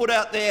that were put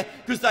out there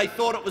because they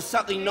thought it was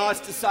something nice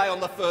to say on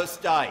the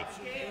first day.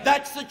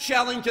 That's the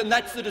challenge and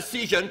that's the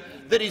decision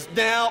that is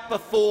now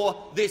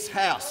before this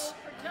House.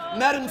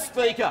 Madam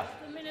Speaker,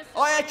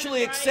 I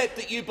actually accept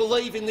that you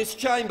believe in this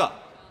chamber.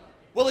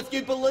 Well, if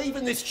you believe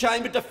in this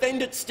chamber,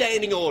 defend its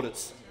standing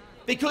orders,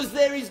 because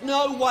there is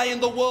no way in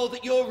the world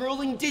that your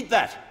ruling did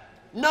that.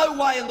 No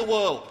way in the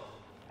world.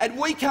 And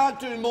we can't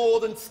do more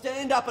than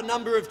stand up a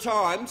number of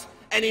times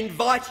and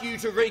invite you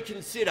to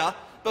reconsider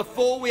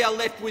before we are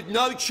left with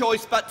no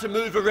choice but to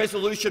move a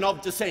resolution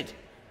of dissent.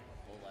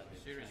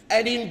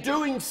 And in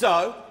doing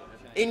so,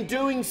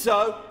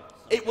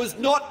 it was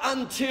not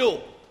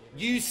until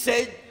you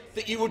said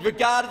that you would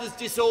regard it as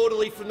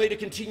disorderly for me to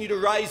continue to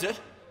raise it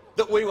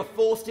that we were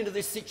forced into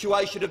this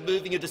situation of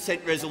moving a dissent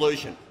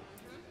resolution.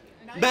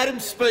 Madam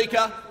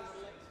Speaker,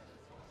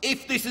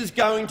 if this is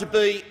going to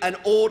be an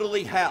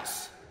orderly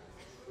House,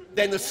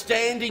 then the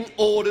standing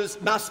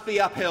orders must be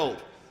upheld.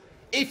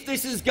 If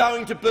this is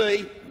going to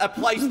be a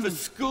place for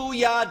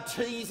schoolyard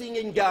teasing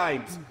and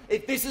games,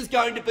 if this is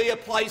going to be a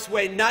place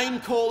where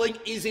name-calling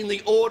is in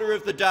the order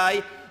of the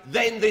day,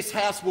 then this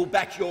House will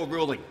back your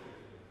ruling.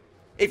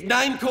 If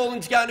name-calling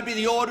is going to be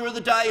the order of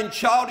the day and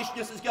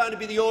childishness is going to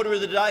be the order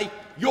of the day,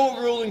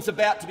 your ruling's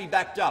about to be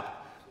backed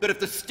up. But if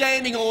the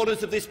standing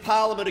orders of this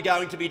parliament are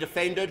going to be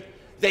defended,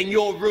 then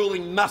your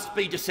ruling must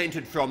be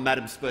dissented from,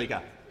 Madam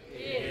Speaker.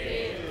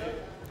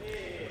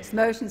 This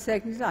motion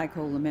seconded. I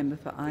call the member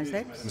for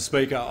Isaacs. Madam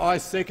Speaker, I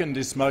second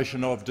this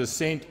motion of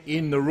dissent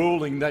in the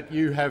ruling that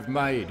you have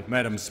made,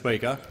 Madam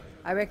Speaker.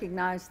 I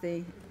recognise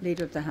the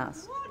Leader of the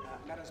House.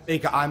 Madam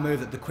Speaker, I move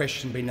that the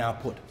question be now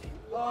put.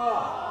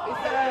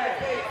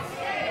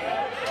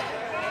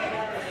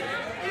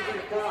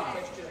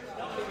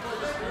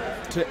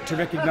 To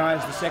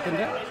recognise the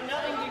seconder?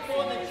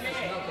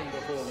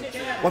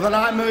 Well, then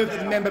I move that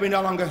the member be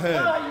no longer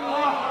heard.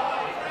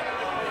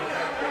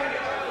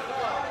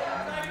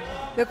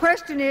 The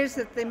question is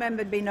that the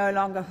member be no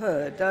longer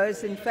heard.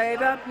 Those in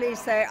favour,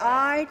 please say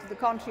aye. To the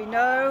contrary,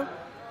 no.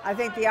 I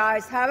think the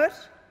ayes have it.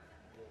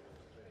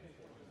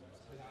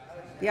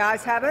 The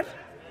ayes have it.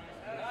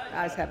 The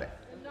ayes have it.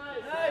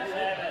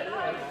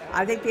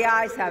 I think the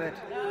ayes have it.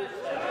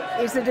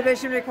 Is the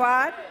division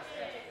required?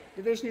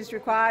 Division is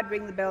required.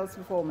 Ring the bells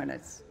for 4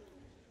 minutes.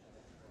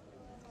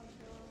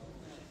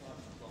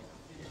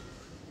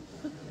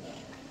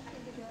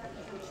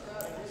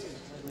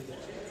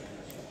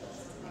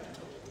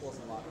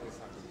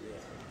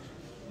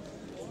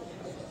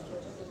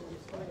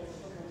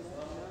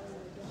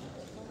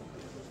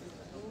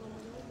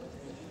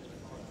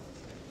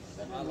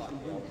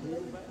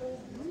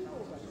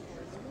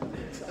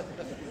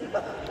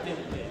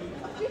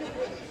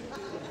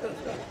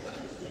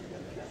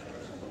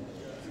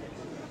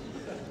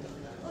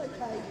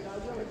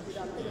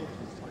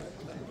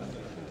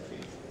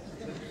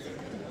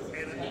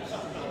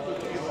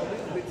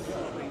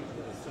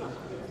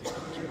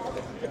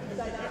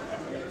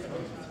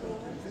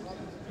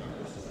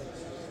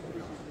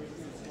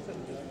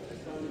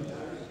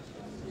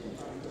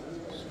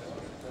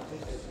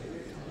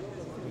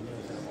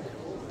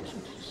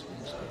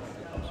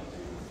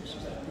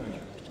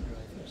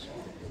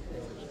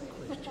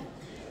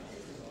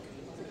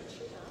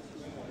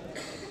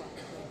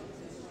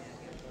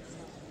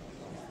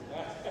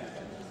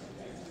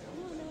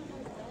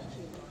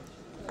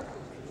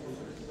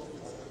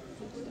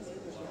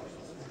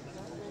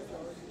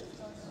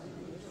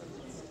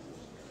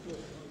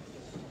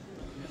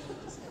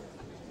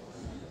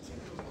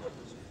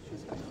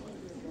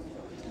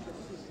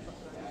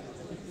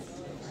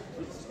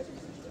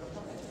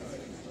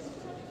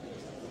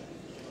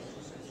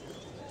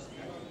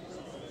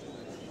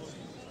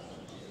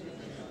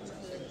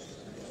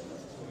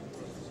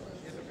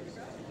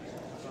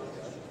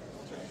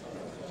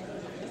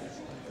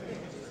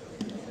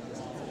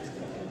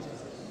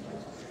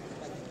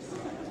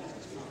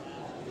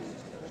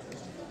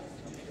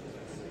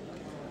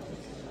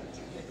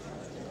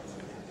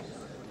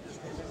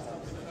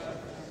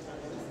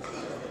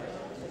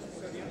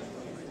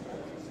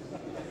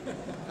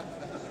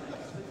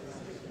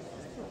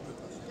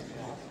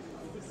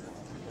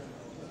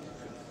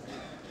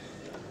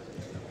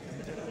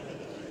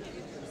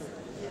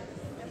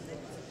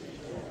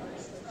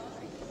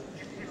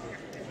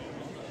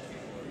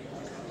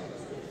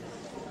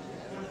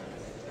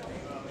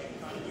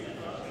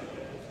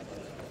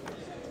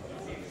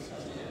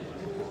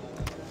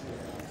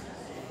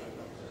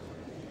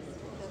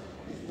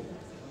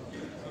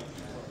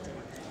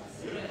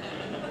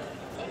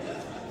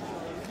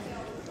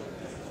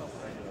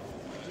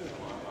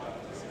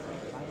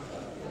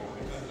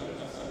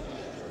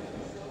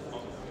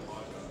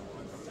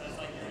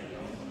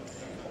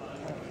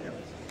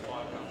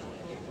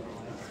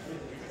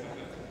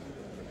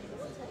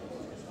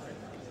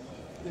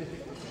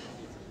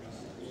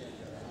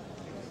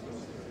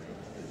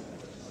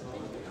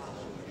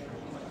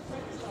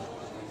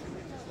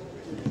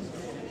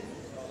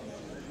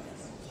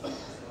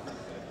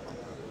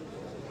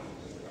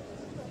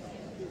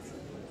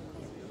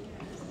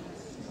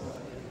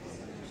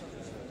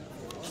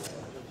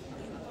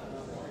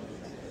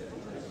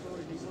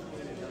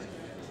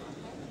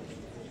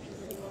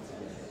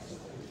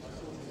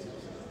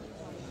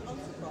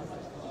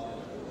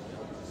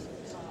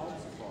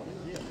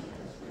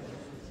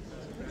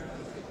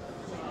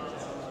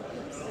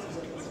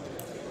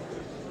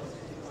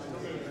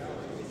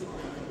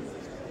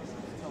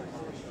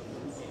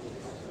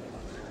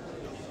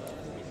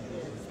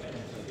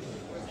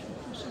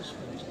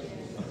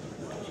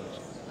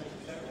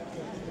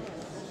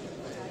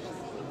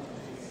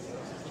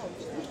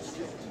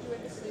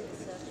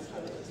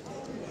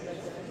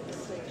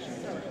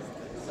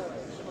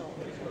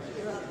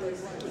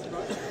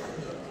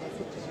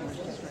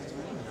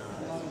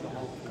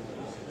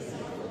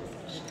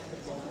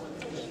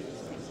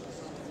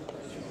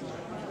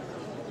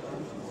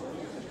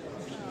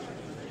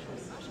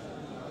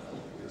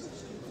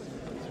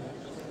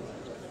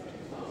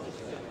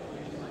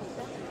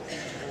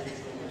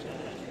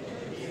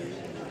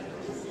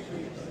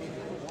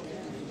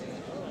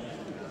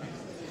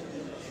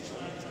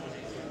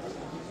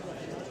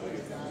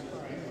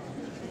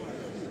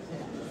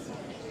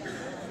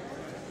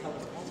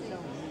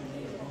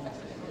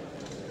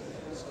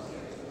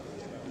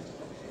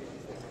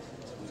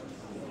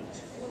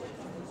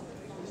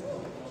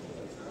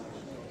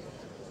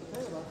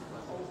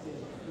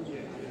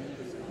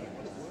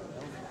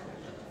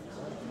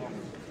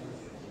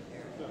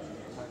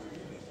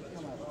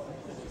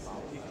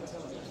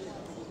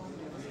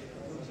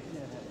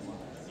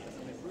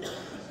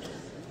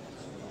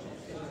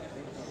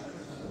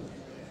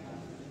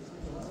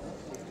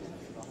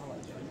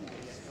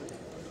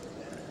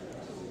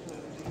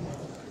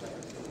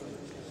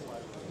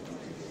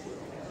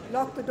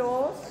 Lock the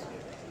doors.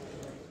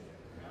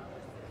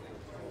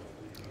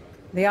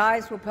 The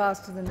ayes will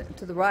pass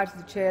to the right of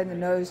the chair and the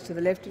noes to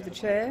the left of the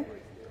chair.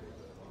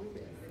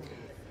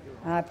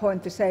 I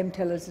appoint the same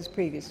tellers as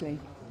previously.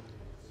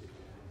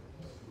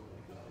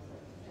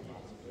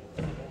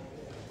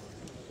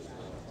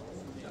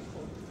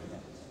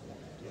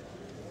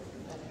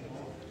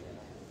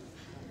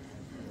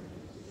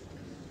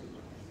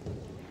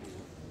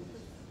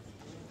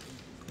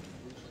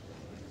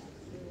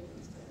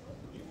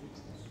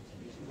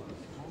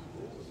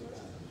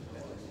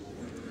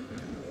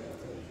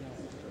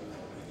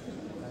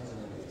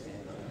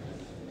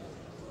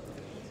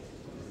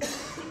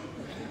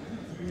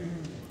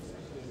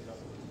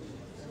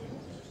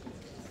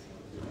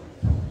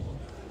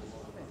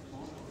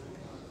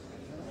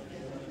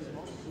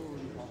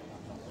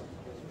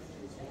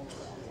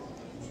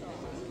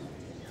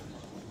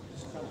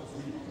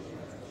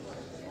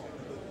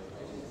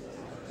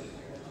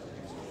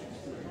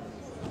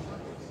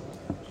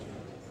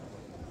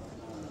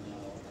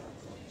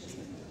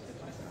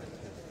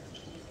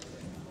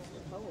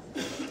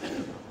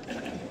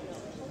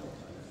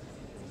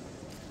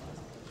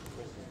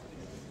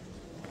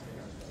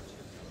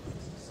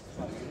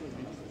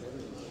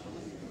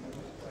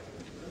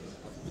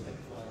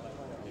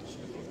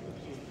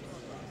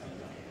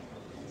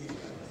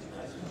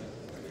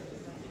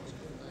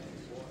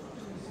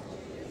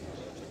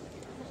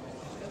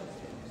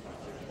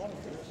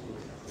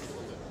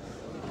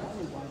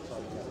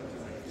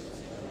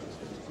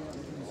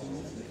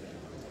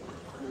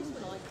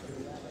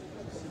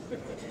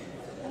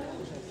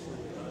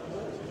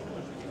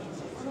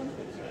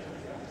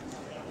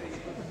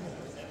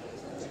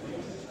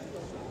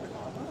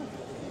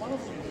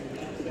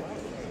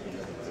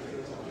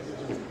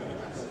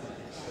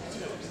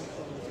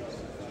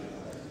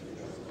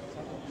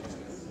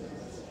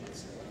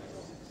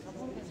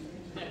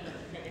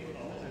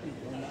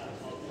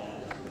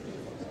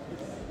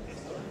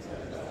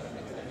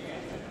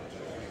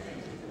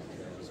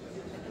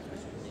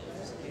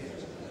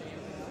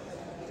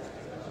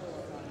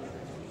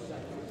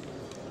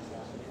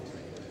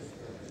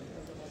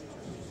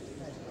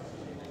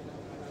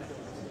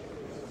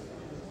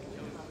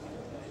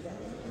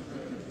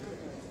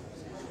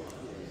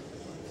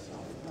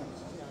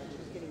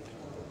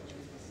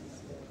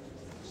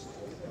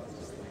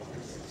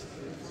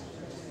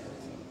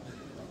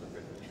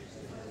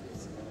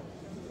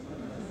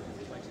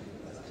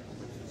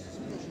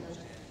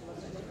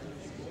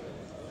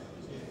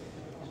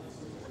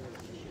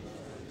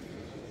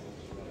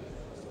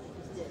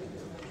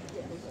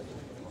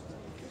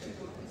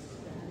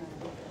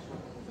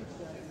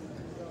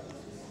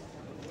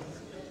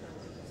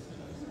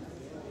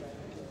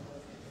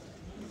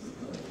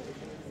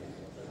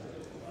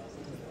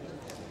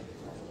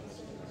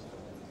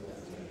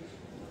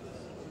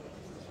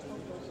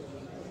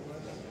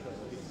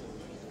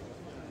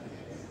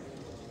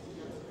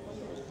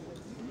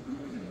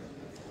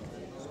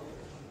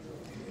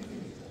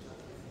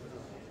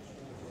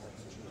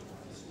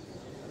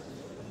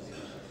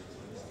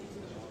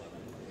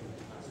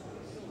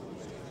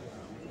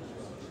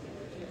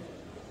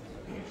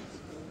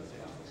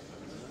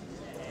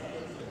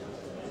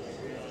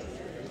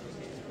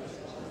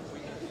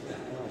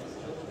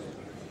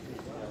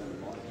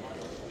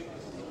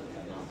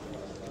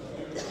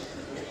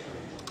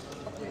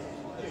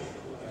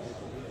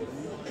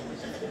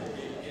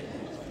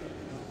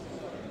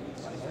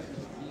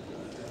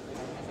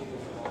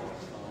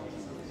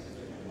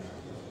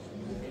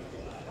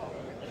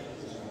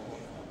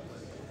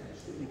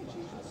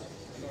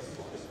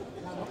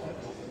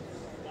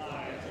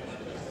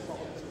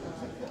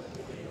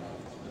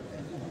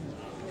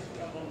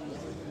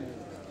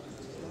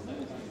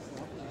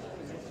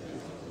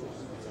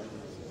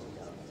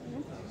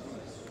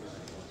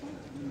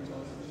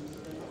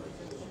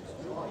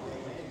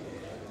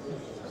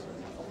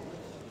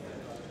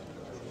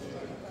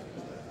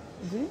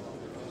 Is he?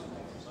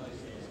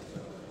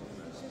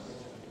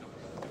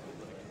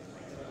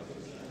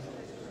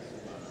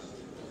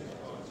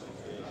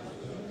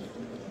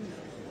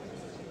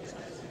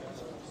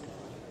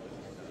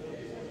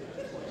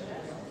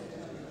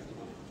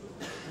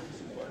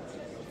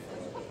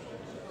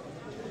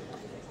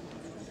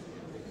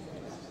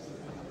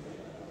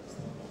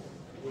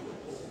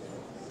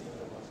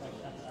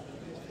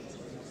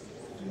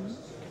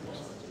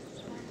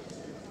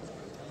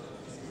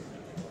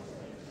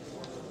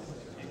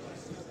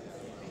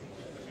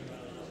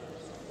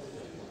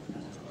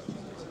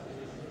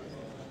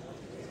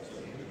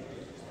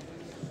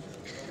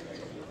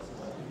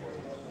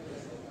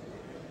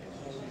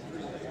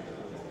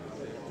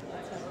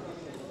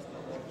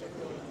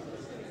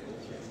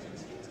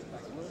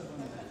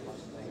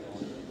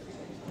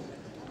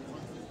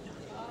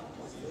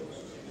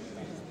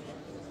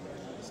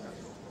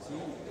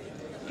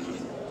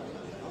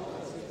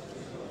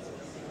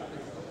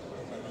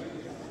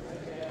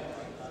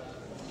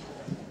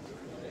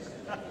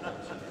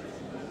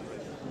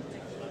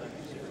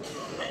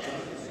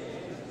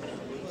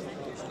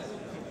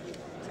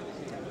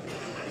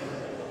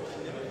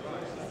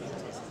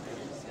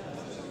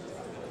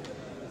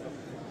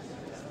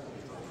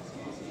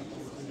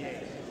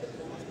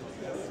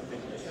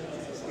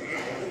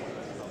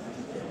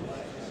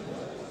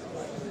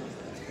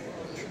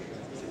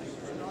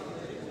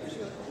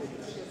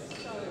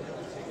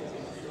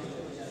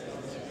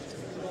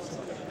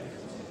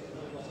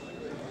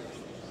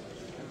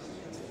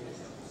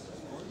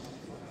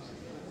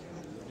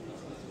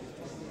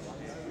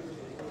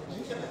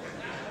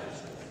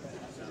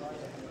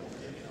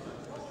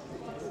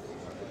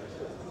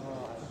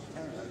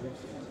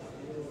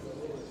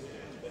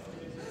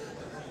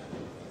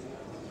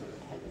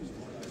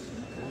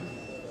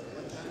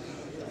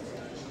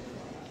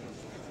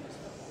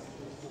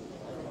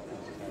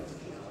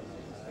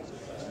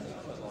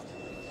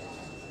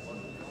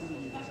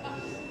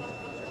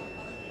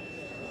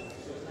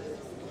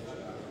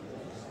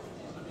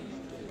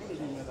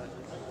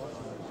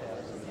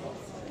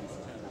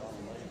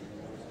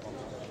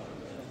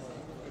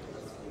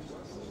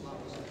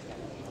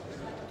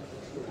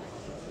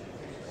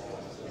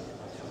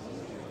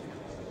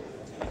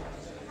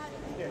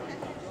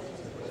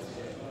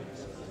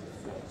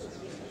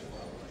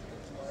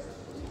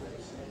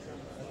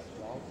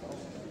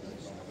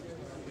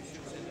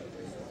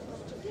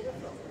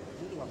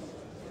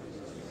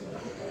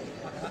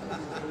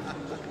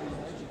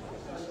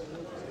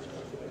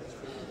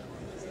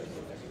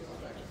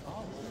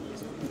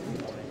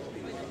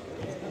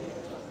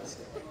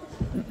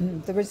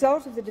 The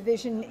result of the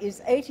division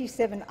is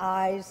 87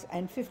 ayes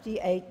and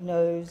 58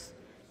 noes.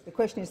 The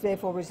question is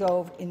therefore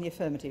resolved in the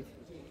affirmative.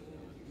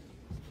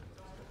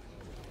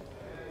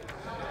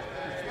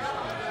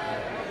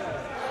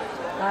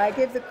 I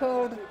give the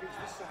call.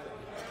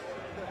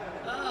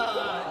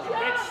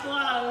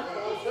 Slow.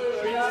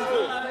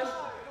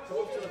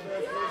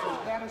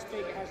 Madam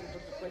Speaker hasn't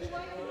put the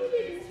question.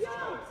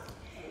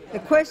 The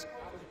question.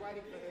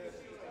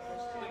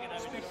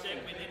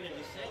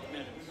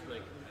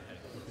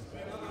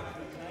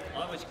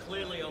 I was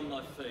clearly on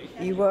my feet.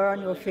 You were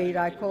on your feet.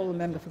 I call the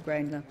member for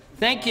Grayndler.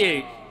 Thank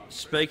you,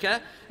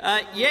 Speaker.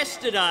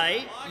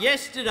 Yesterday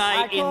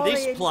in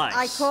this place,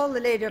 I call the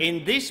leader.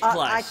 In this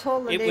place,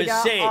 it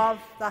was said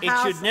it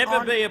should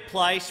never be a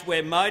place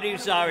where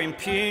motives are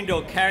impugned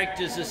or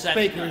characters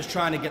assassinated. Speaker is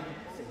trying to get.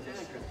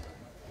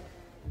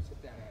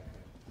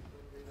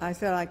 I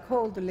said I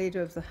called the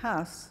Leader of the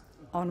House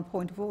on a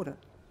point of order.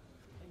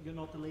 You're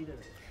not the leader.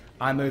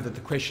 I move that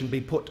the question be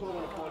put.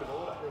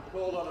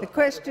 The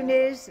question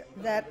is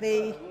that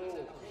the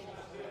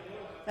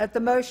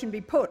motion be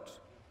put.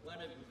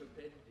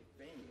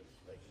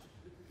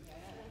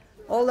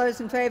 All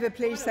those in favour,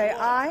 please say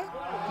aye.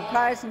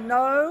 Opposed,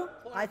 no.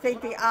 I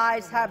think the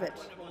ayes have it.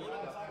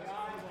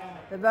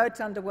 The vote's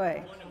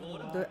underway.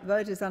 The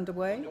vote is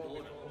underway.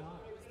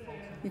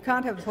 You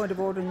can't have a point of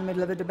order in the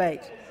middle of a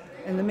debate,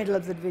 in the middle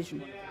of the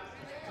division.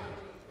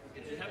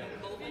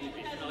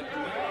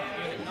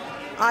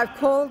 I've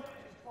called.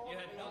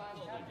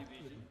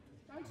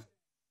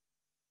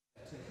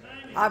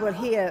 I will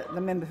hear the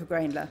member for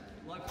Grayndler.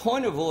 My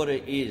point of order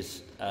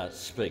is,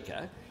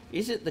 Speaker,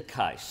 is it the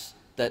case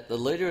that the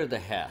Leader of the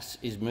House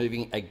is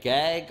moving a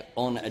gag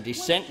on a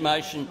dissent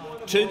motion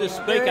to the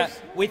Speaker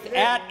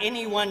without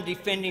anyone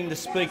defending the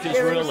Speaker's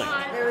ruling,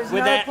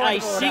 without a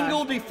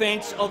single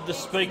defence of the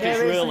Speaker's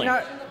ruling?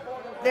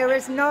 There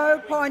is no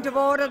point of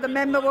order. The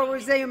member will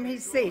resume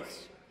his seat.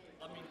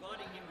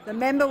 The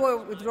member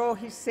will withdraw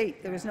his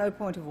seat. There is no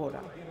point of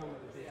order.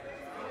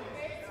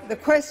 The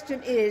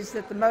question is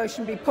that the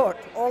motion be put.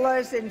 All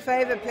those in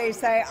favour, please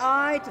say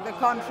aye. To the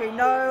contrary,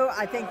 no.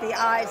 I think the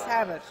ayes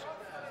have it.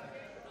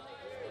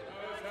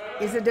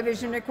 Is a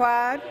division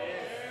required?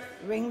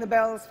 Ring the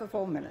bells for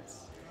 4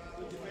 minutes.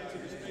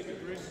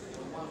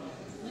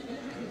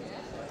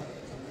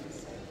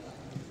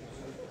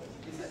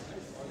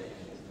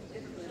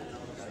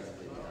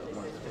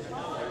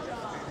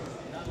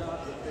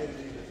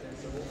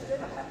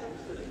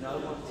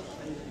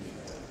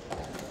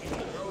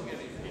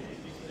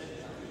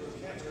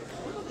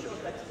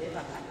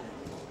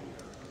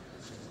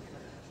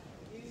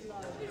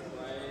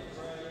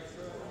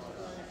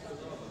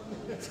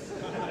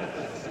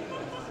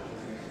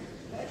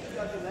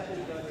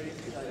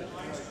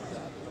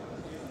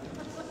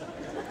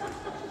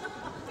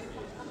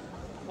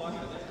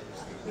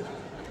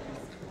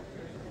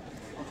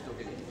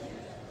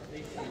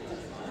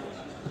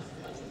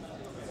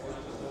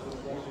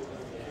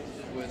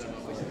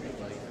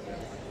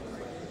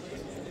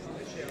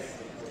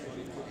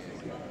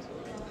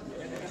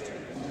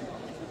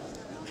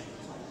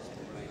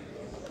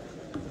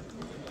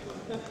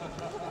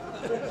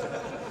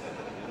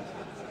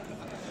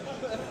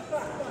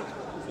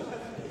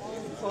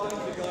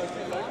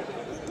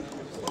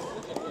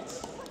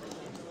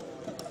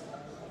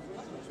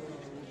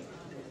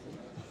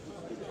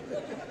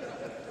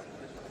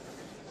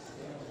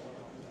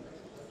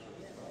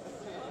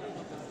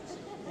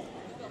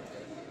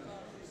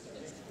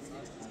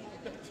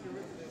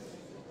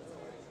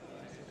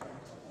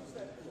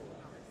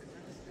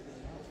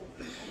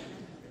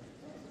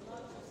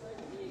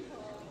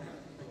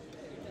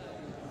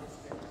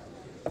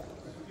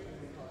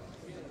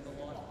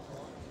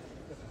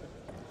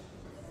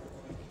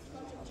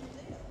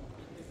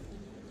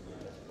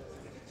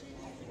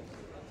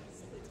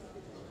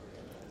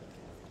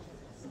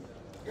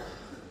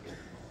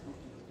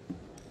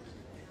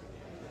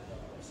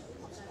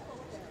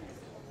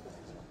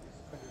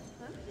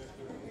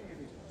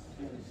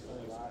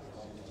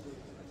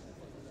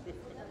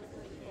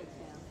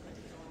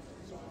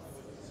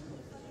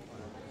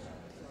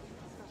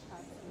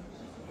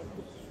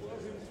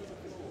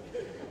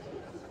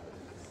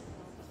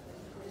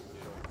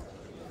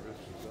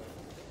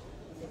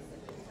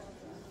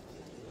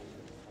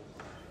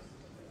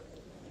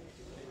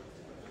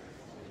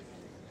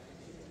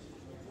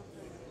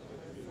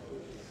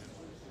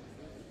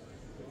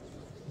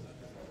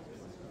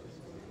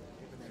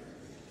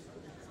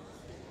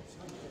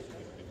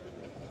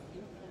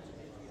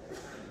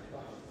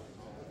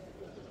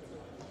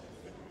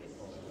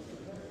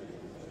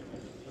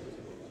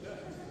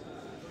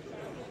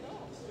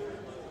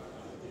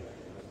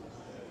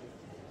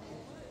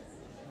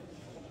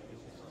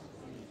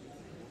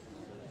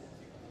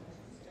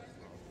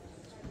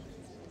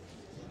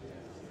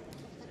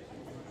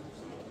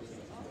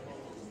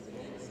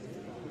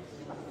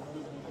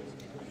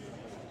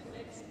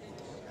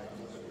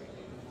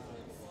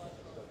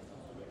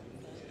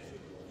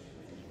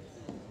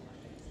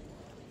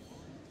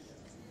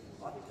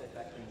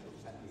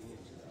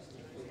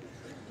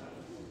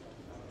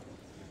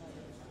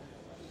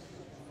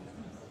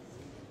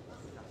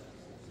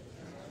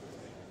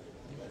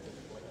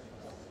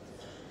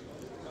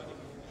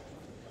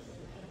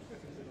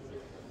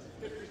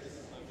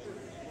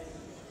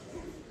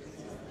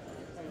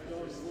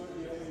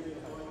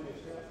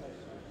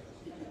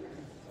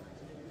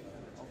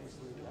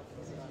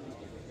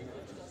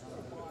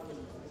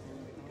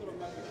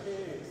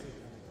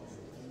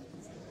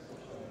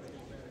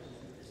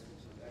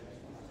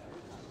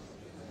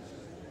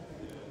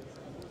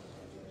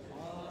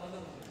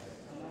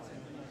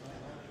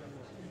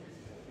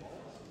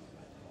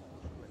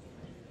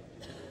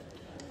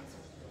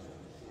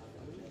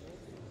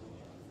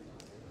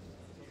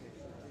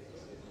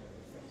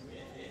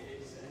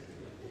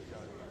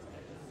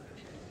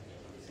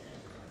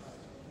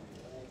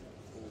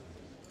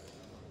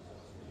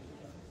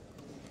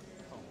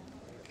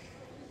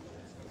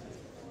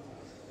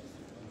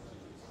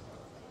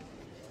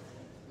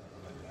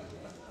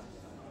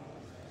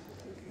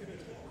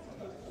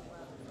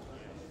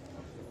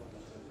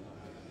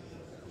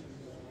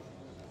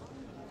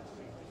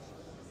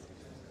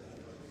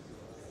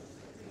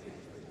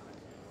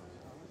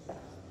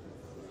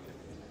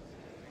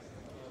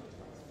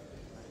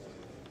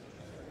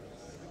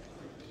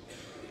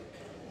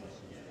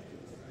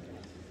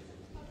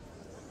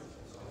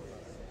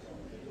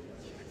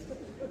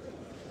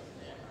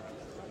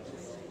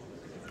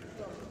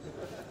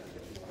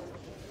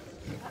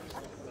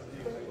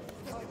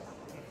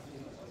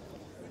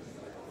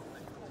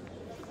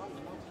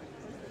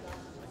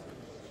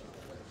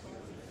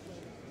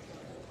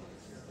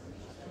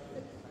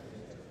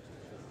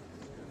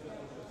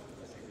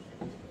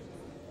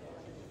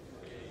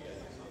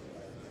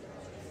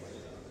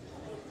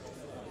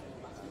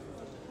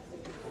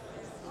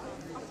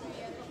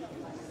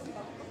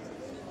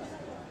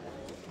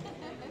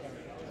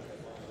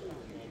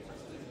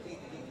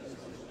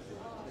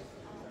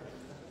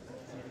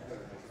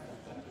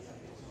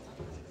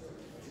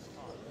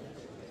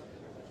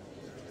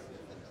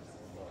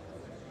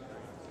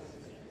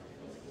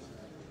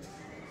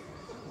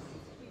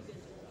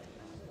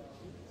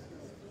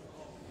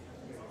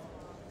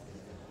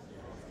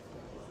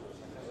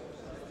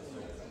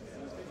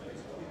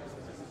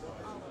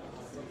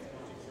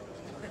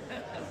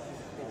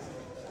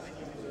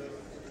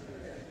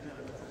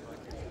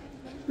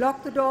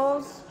 Lock the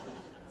doors.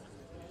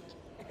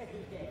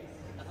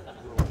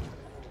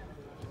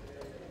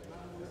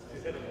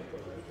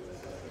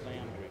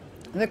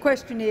 And the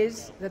question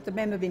is that the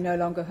member be no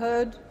longer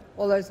heard.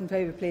 All those in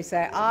favour, please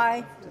say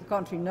aye. To the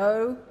contrary,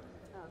 no.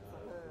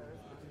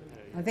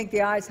 I think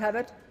the ayes have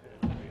it.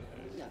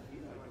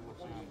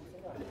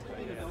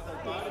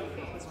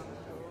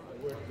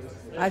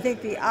 I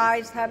think the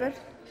ayes have it.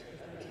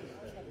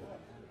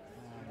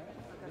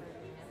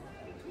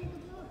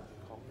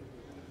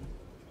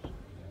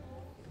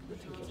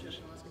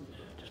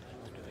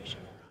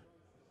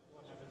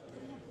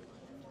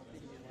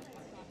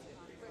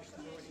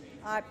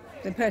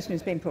 The person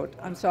has been put.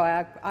 I'm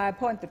sorry. I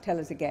appoint the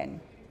tellers again.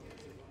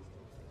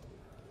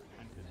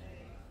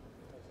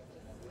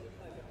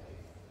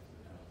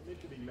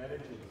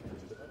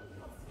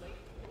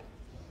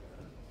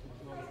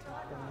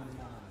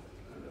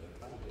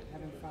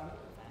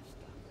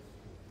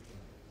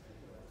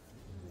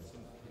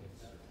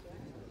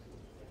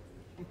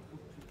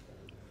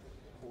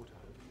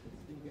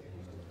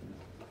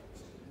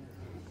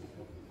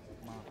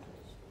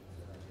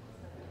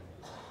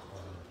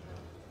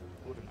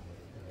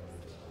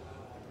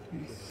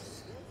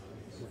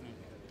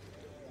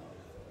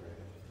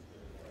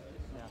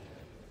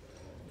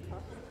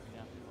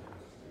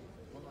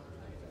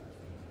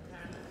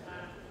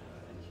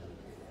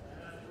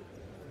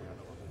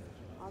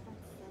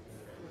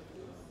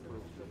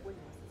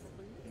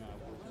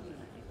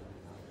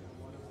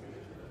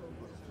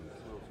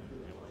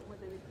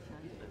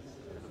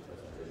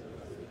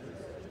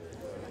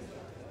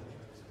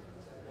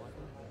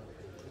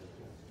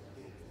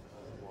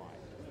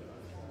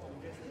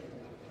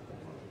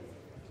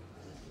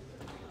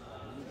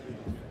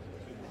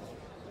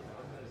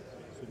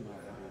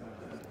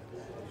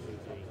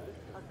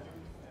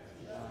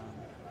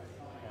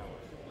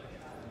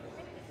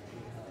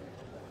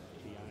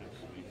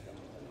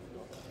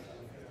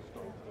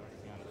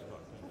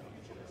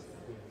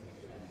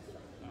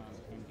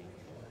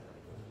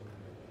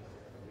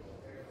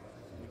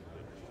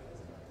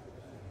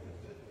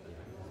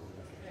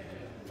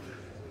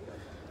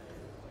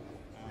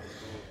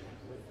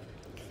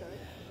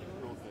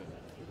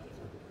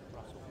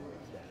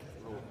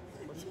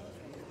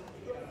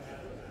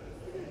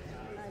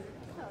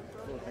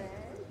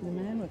 The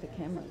man with the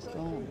camera is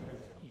gone.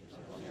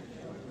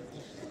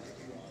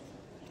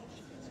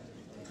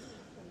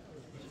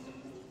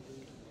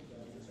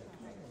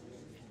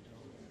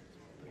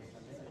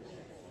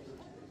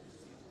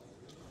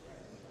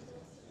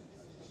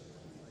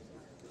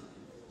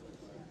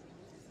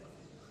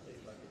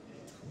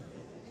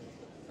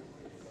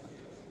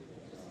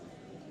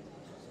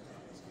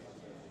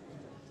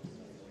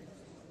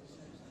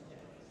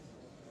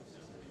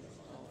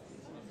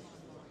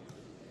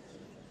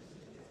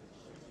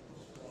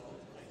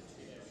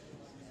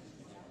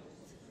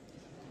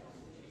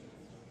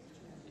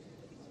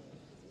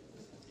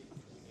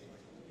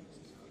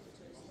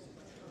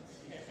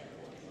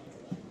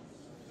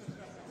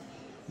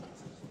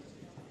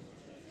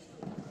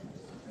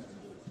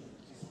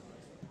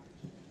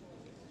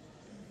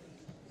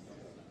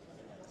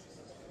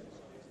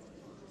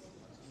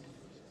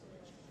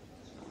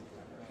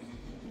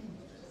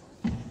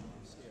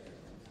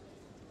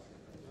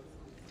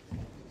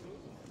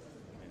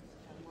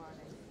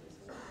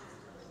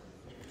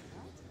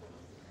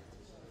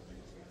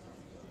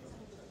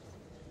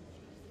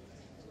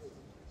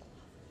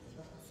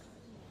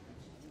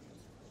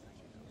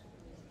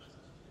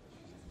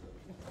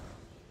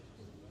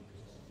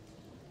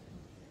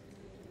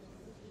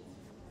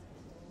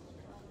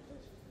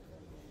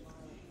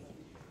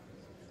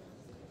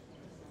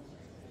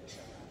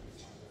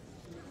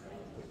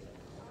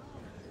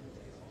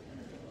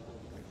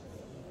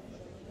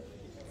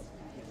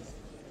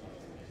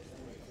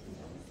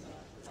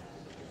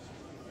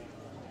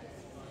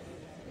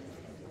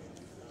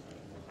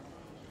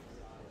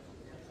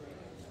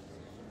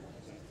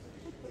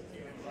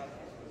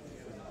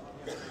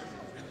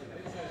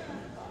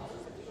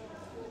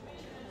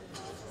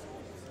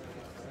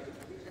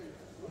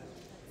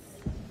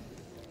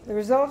 The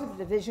result of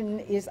the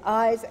division is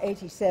ayes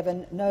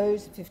 87,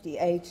 noes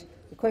 58.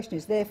 The question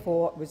is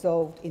therefore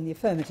resolved in the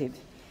affirmative.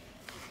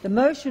 The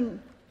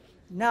motion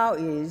now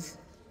is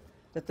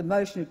that the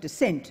motion of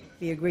dissent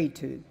be agreed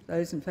to.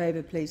 Those in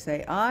favour, please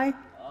say aye.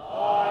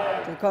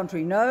 Aye. To the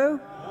contrary, no.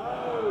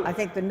 No. I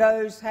think the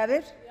noes have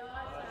it.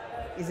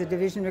 Is a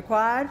division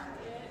required?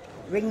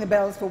 Ring the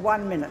bells for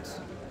 1 minute.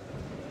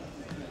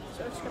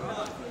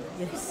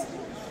 Yes.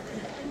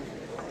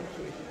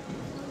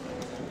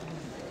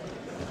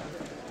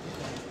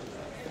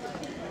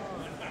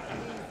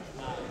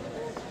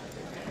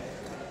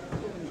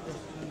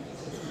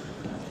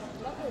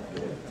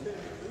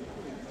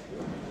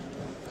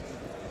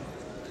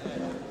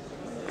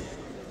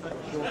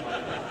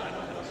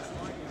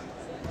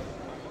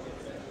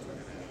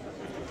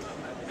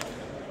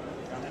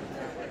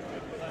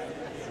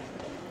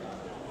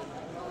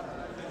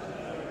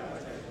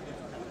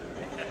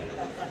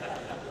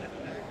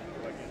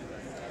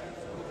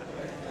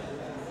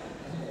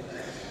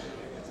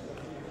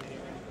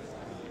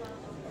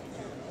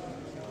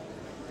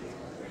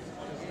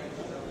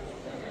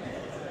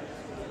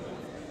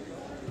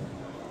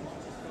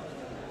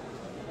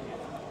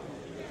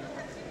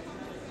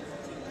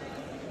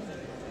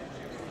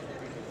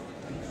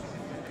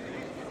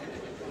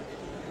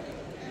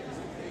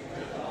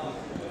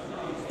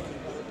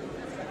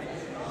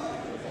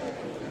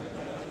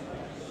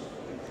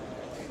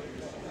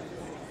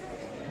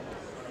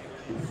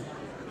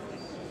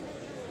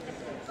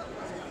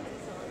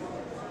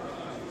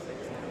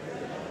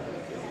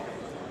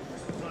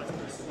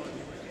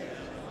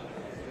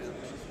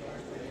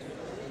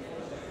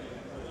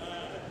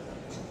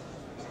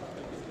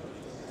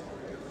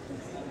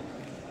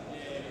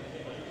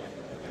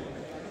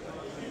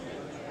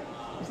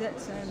 Is that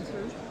Sam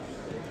through?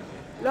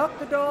 Lock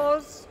the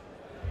doors.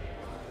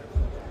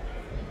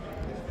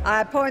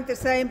 I appoint the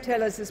same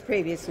tellers as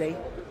previously.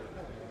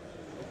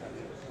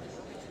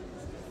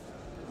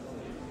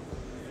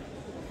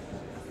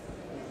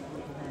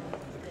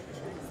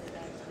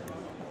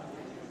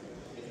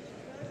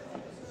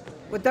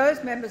 Would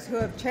those members who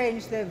have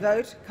changed their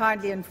vote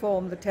kindly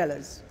inform the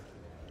tellers?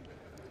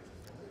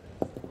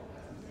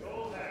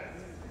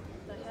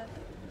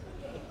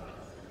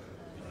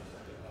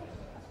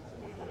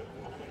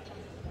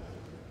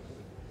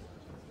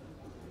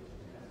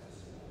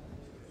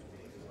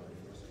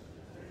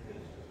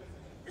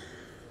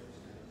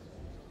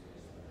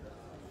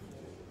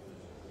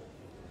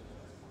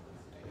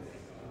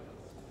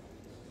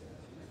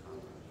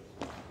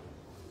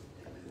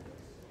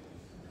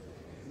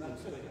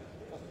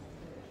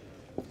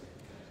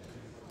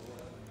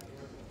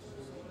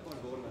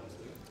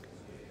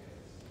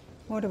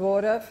 Point of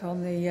order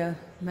from the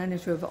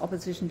Manager of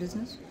Opposition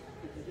Business.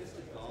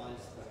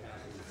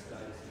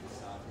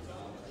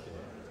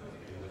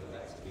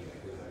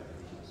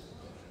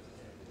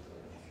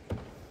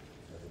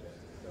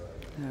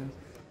 No.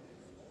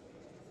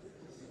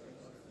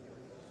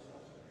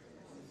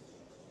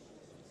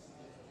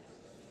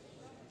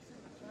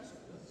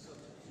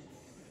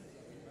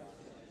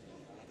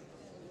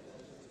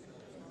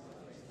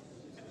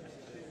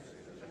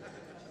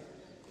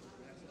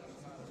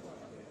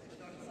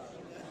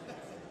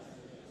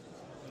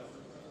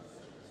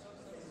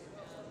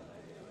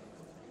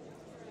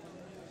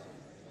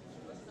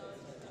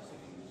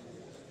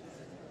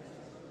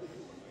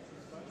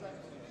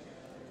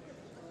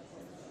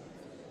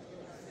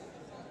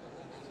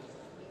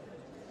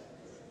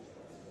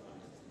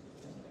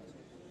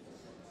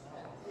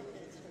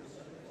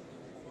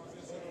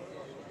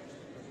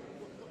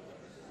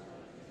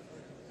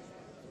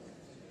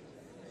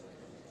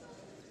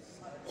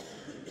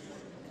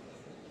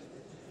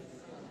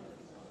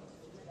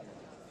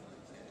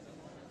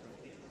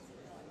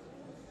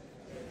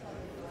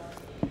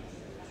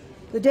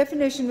 The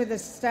definition with the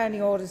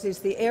standing orders is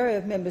the area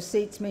of member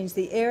seats means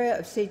the area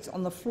of seats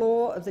on the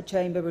floor of the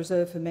chamber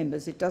reserved for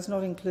members. It does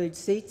not include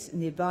seats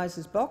in the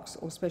advisor's box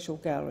or special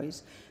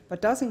galleries,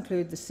 but does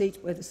include the seat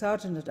where the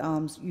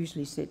Sergeant-at-Arms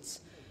usually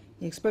sits.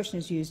 The expression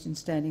is used in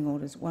Standing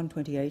Orders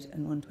 128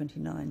 and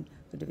 129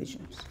 for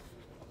divisions.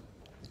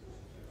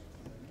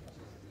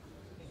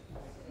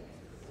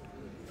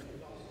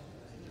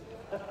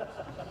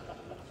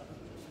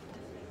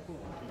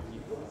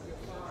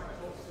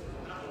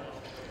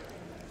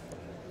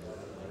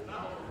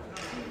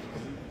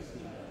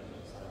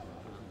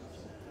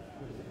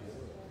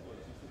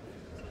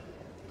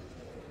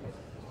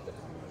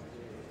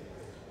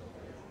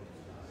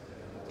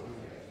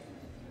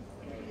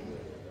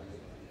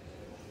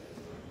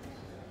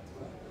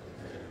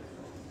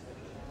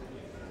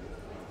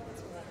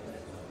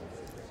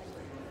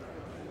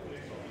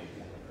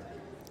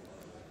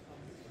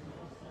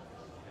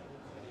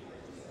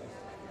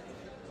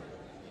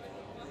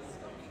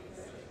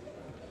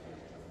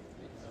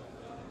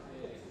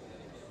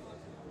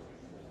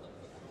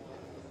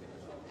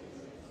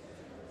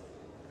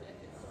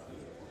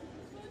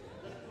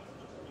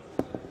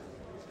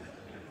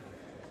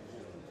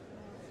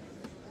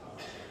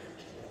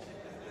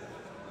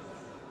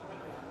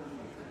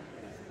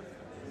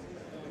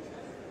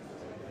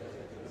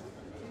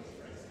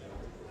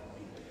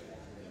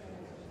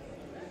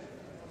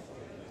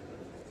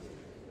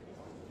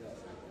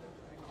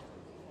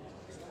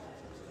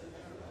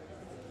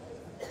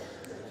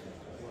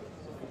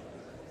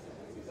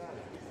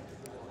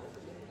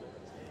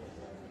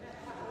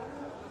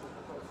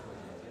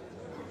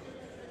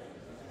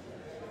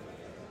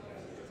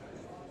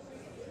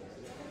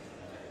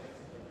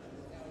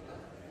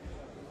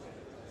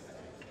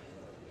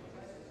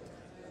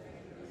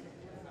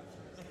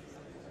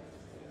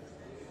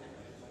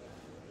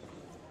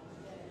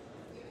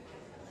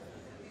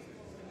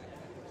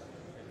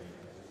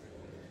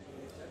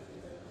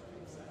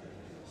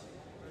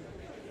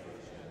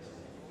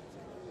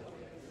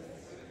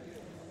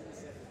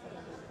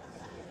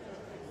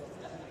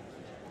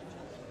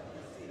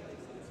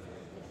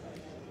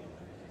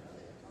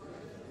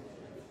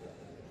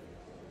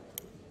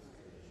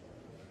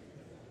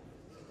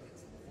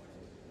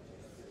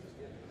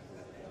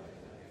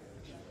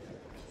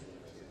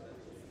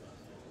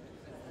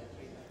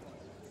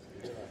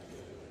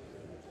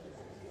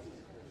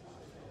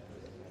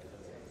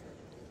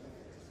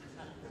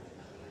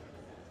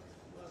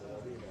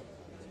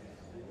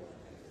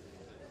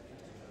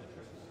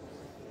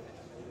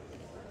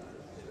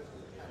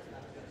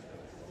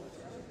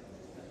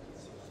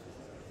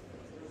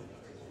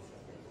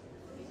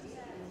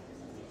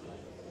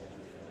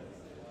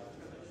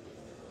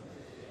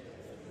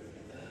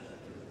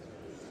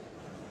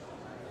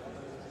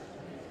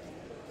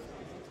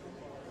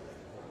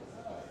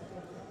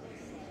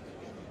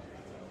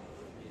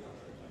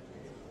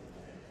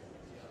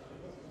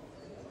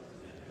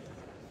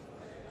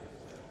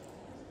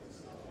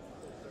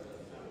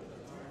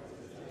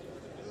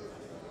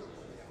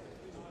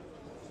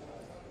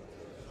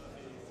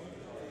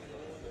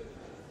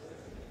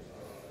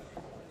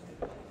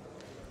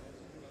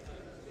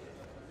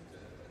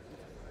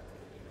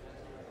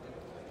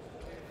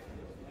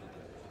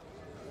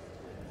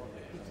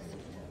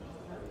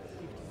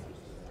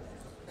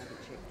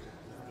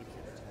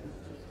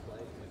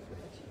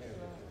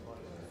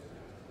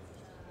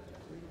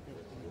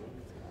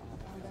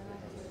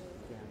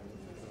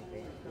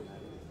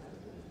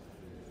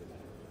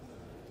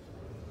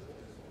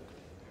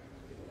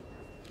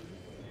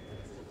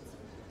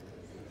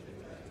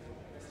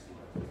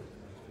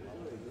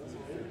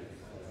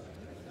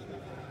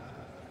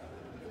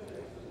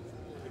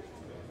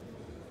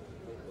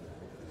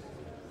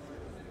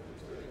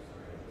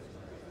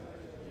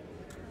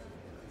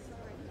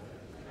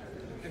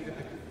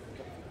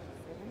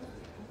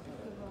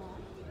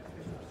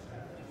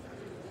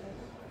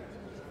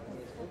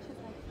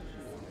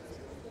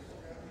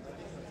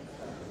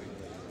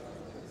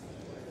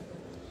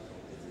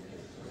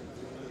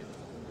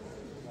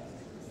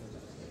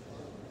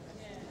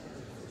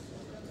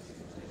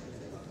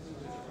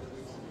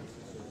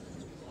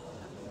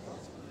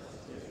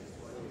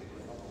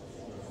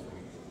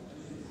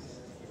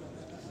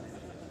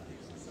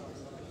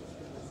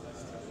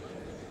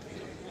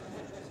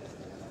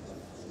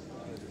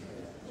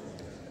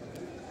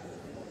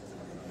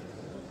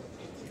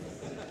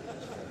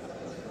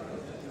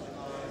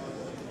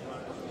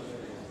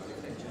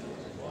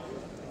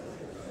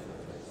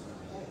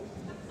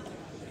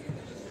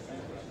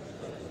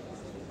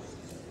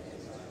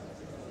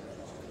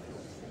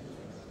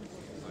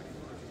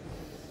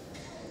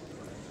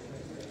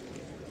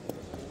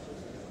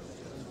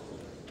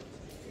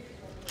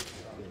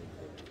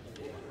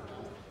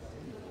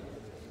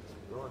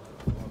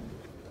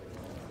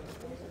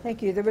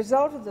 Thank you. The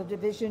result of the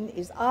division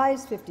is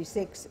ayes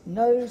 56,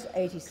 noes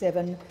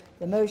 87.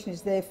 The motion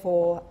is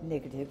therefore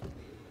negative.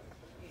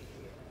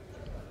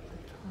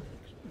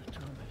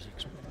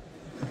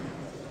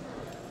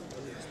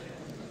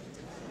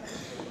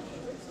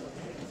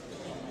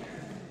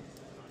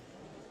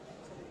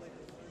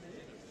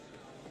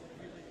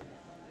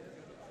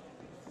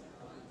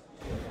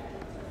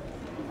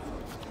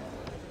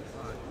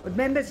 Would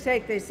members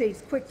take their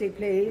seats quickly,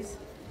 please,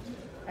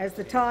 as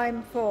the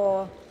time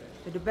for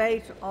the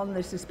debate on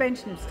the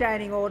suspension of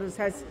standing orders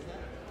has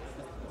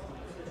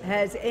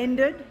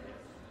ended,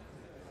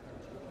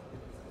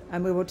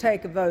 and we will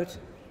take a vote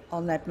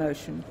on that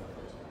motion.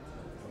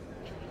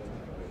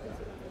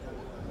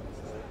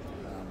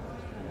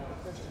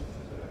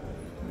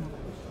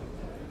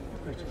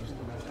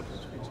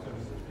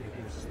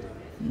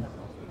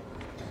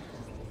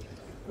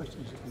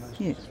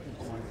 Yes.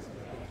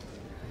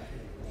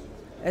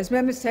 As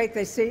members take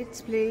their seats,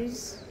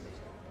 please.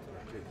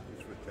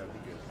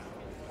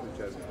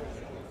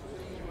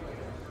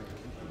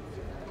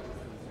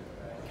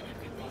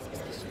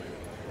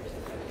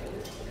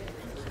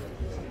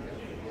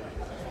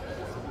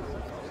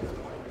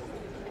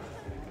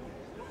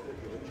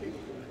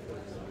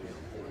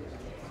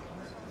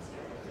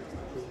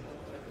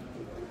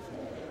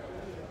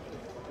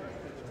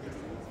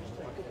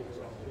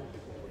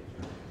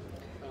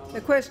 The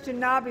question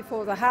now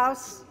before the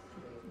House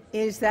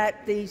is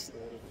that the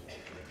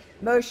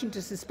motion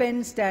to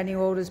suspend standing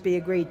orders be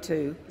agreed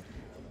to.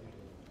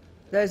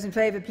 Those in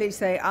favour, please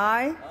say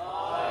aye.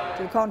 Aye.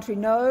 To the contrary,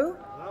 no.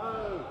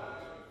 No.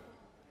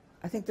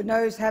 I think the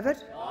noes have it.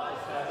 Ayes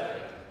have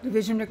it.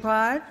 Division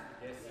required.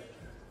 Yes.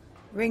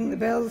 Ring the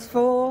bells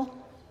for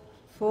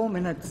 4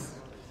 minutes.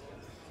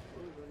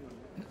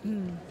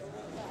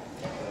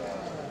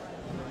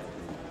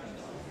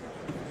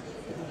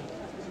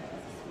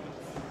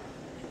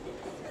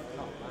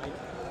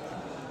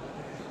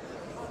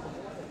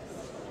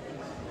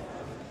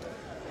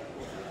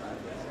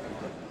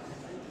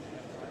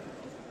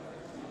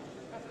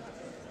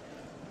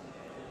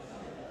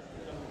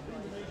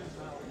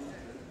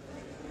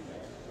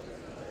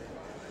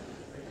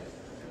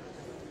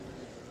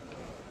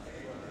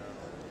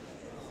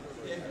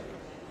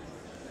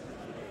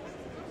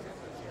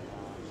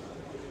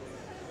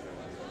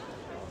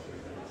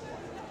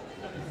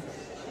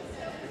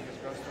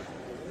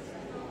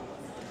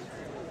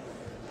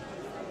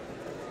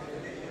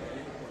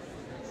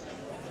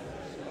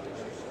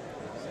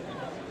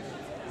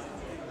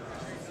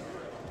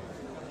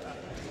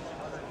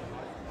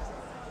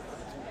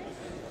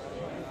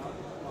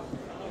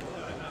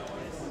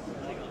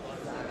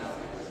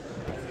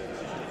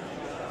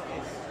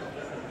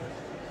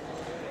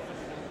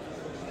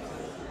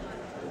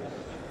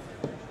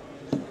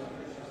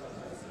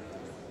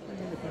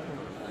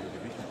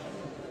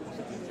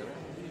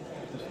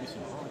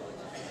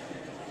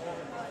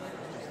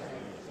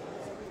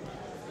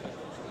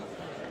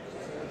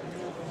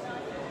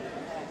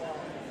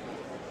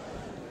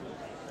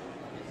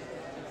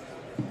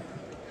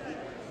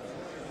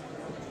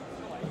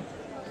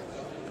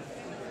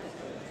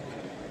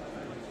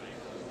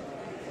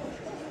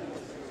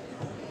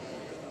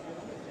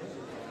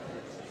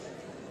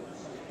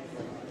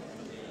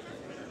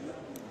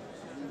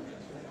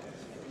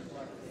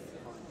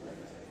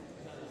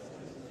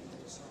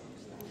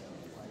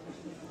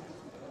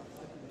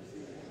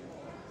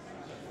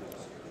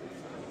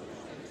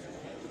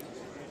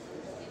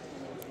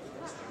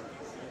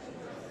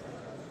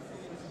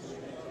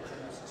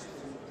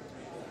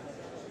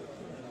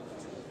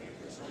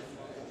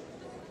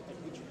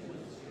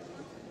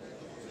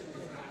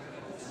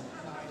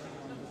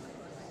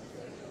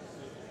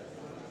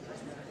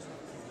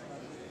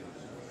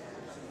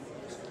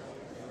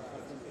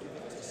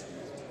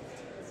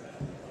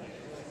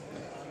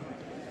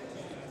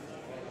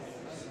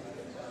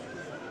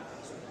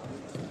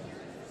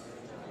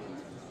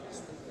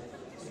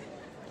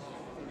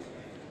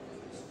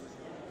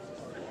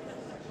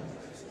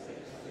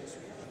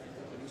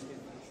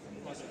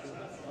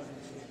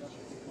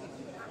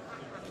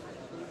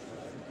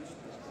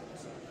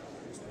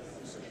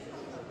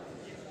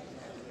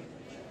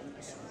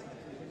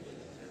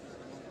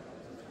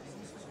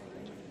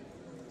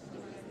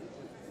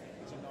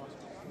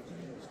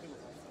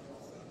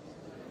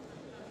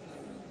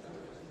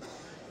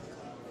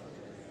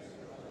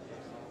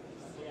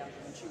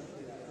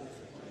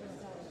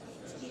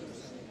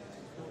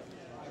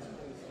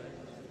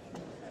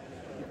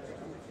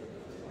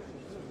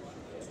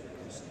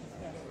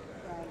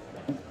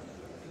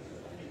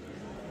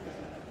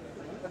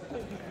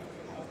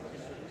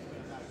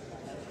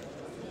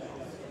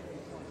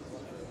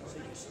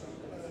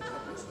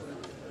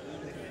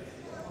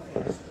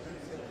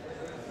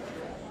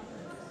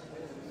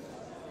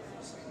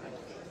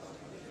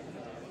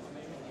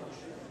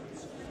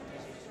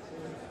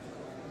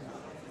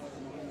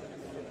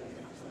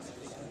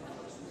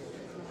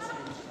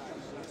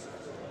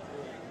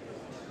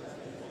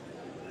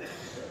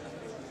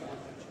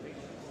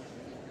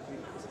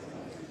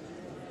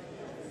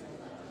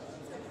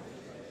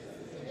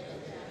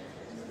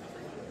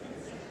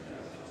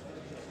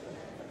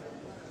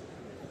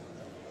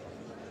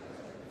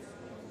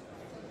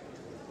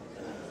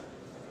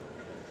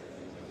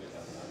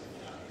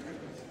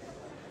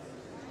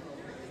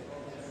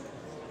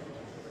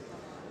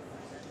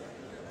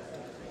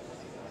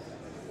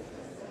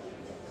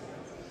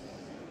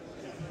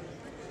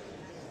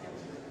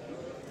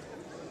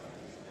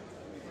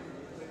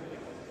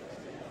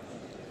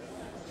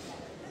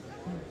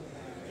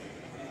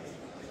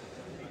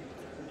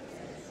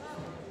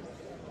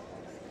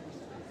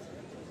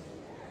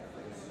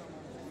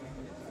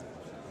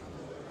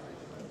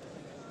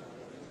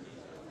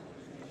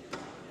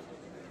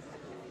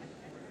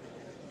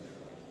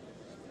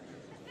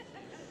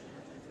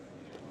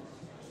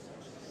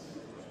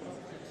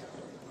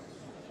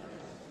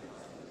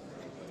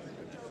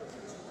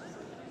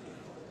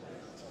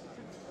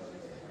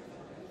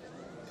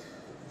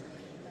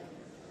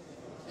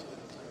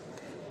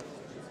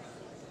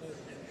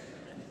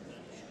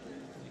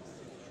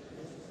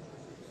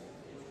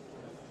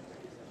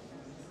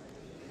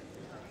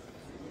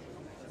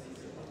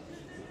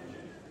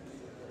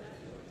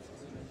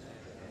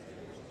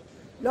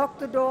 Lock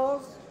the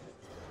doors.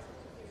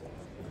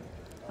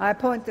 I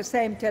appoint the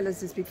same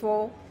tellers as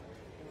before.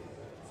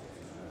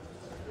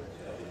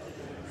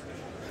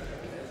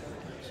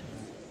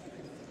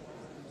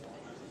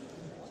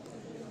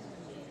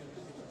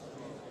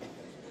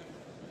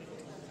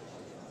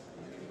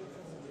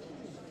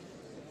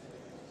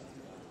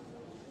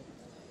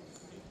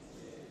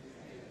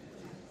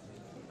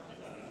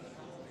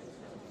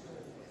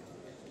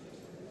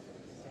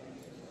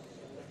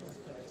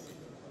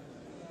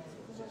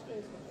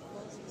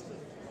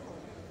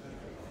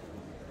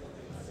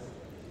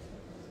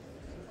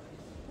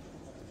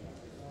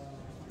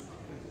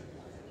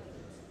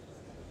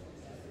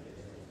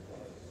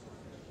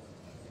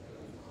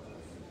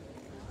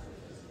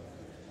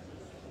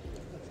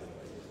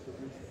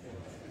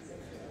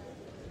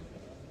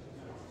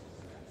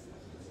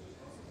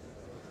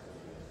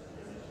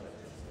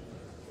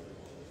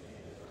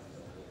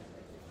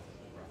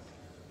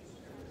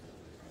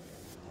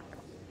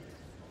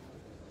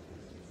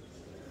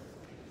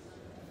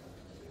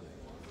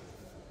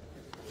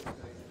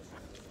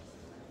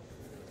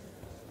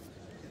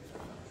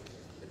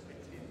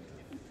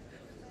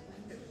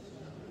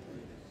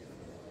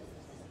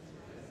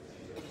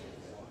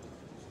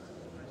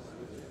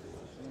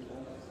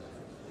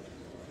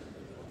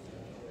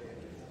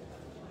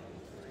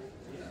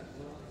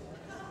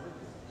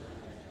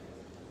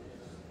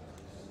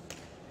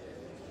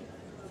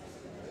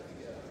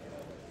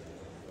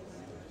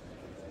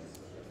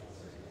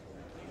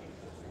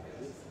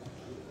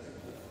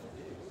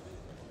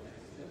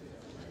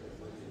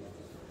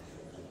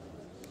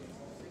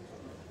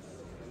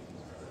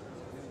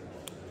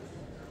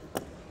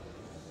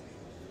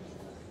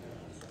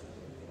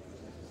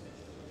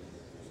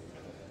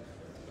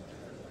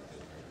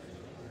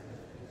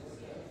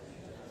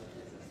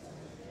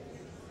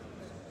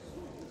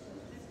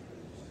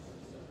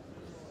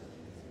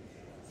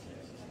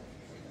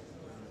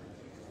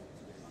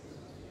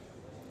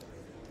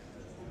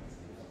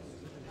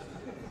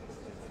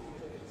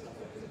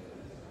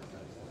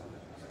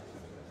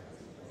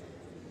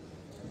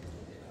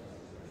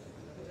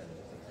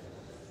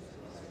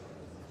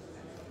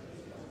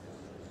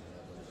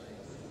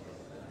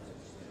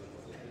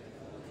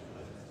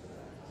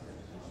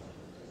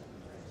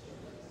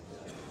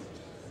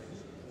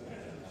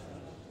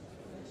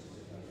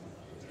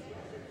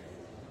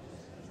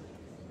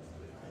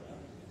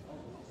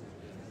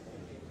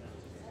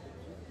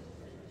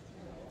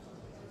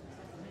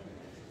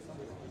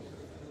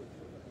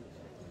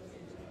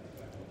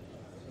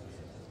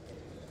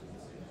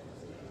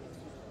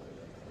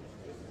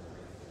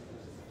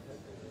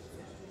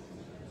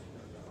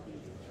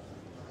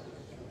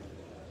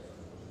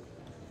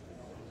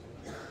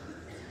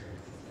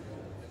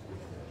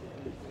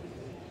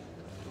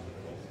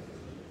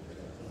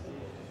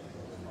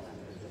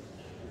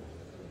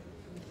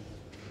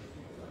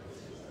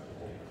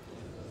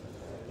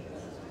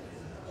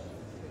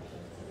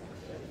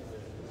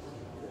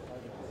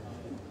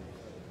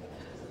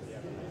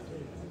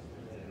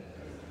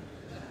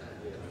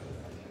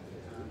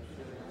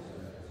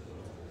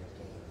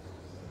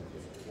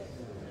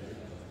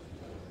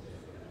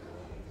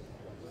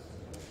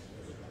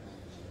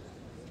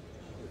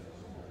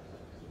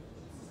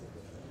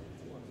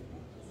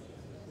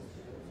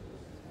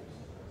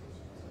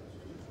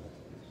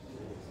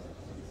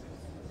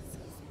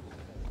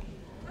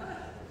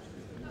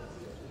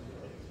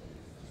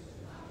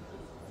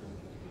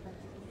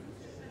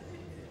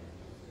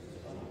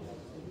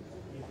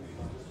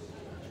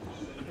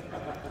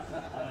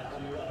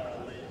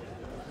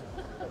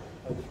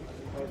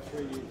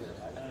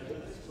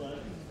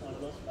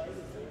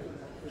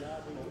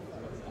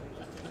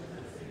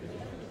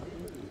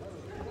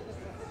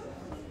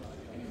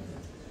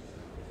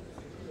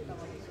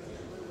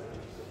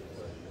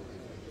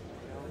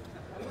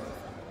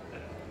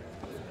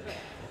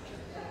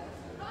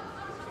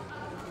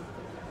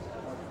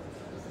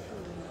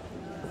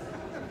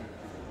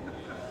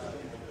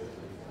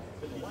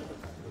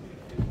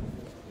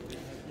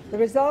 The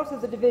result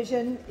of the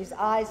division is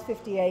ayes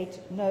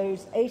 58,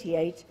 noes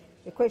 88.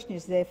 The question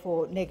is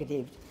therefore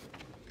negatived.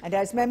 And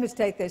as members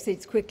take their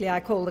seats quickly, I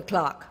call the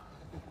clerk.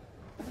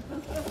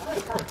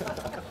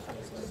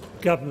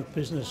 Government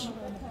business.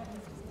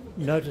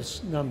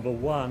 Notice number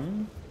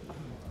 1.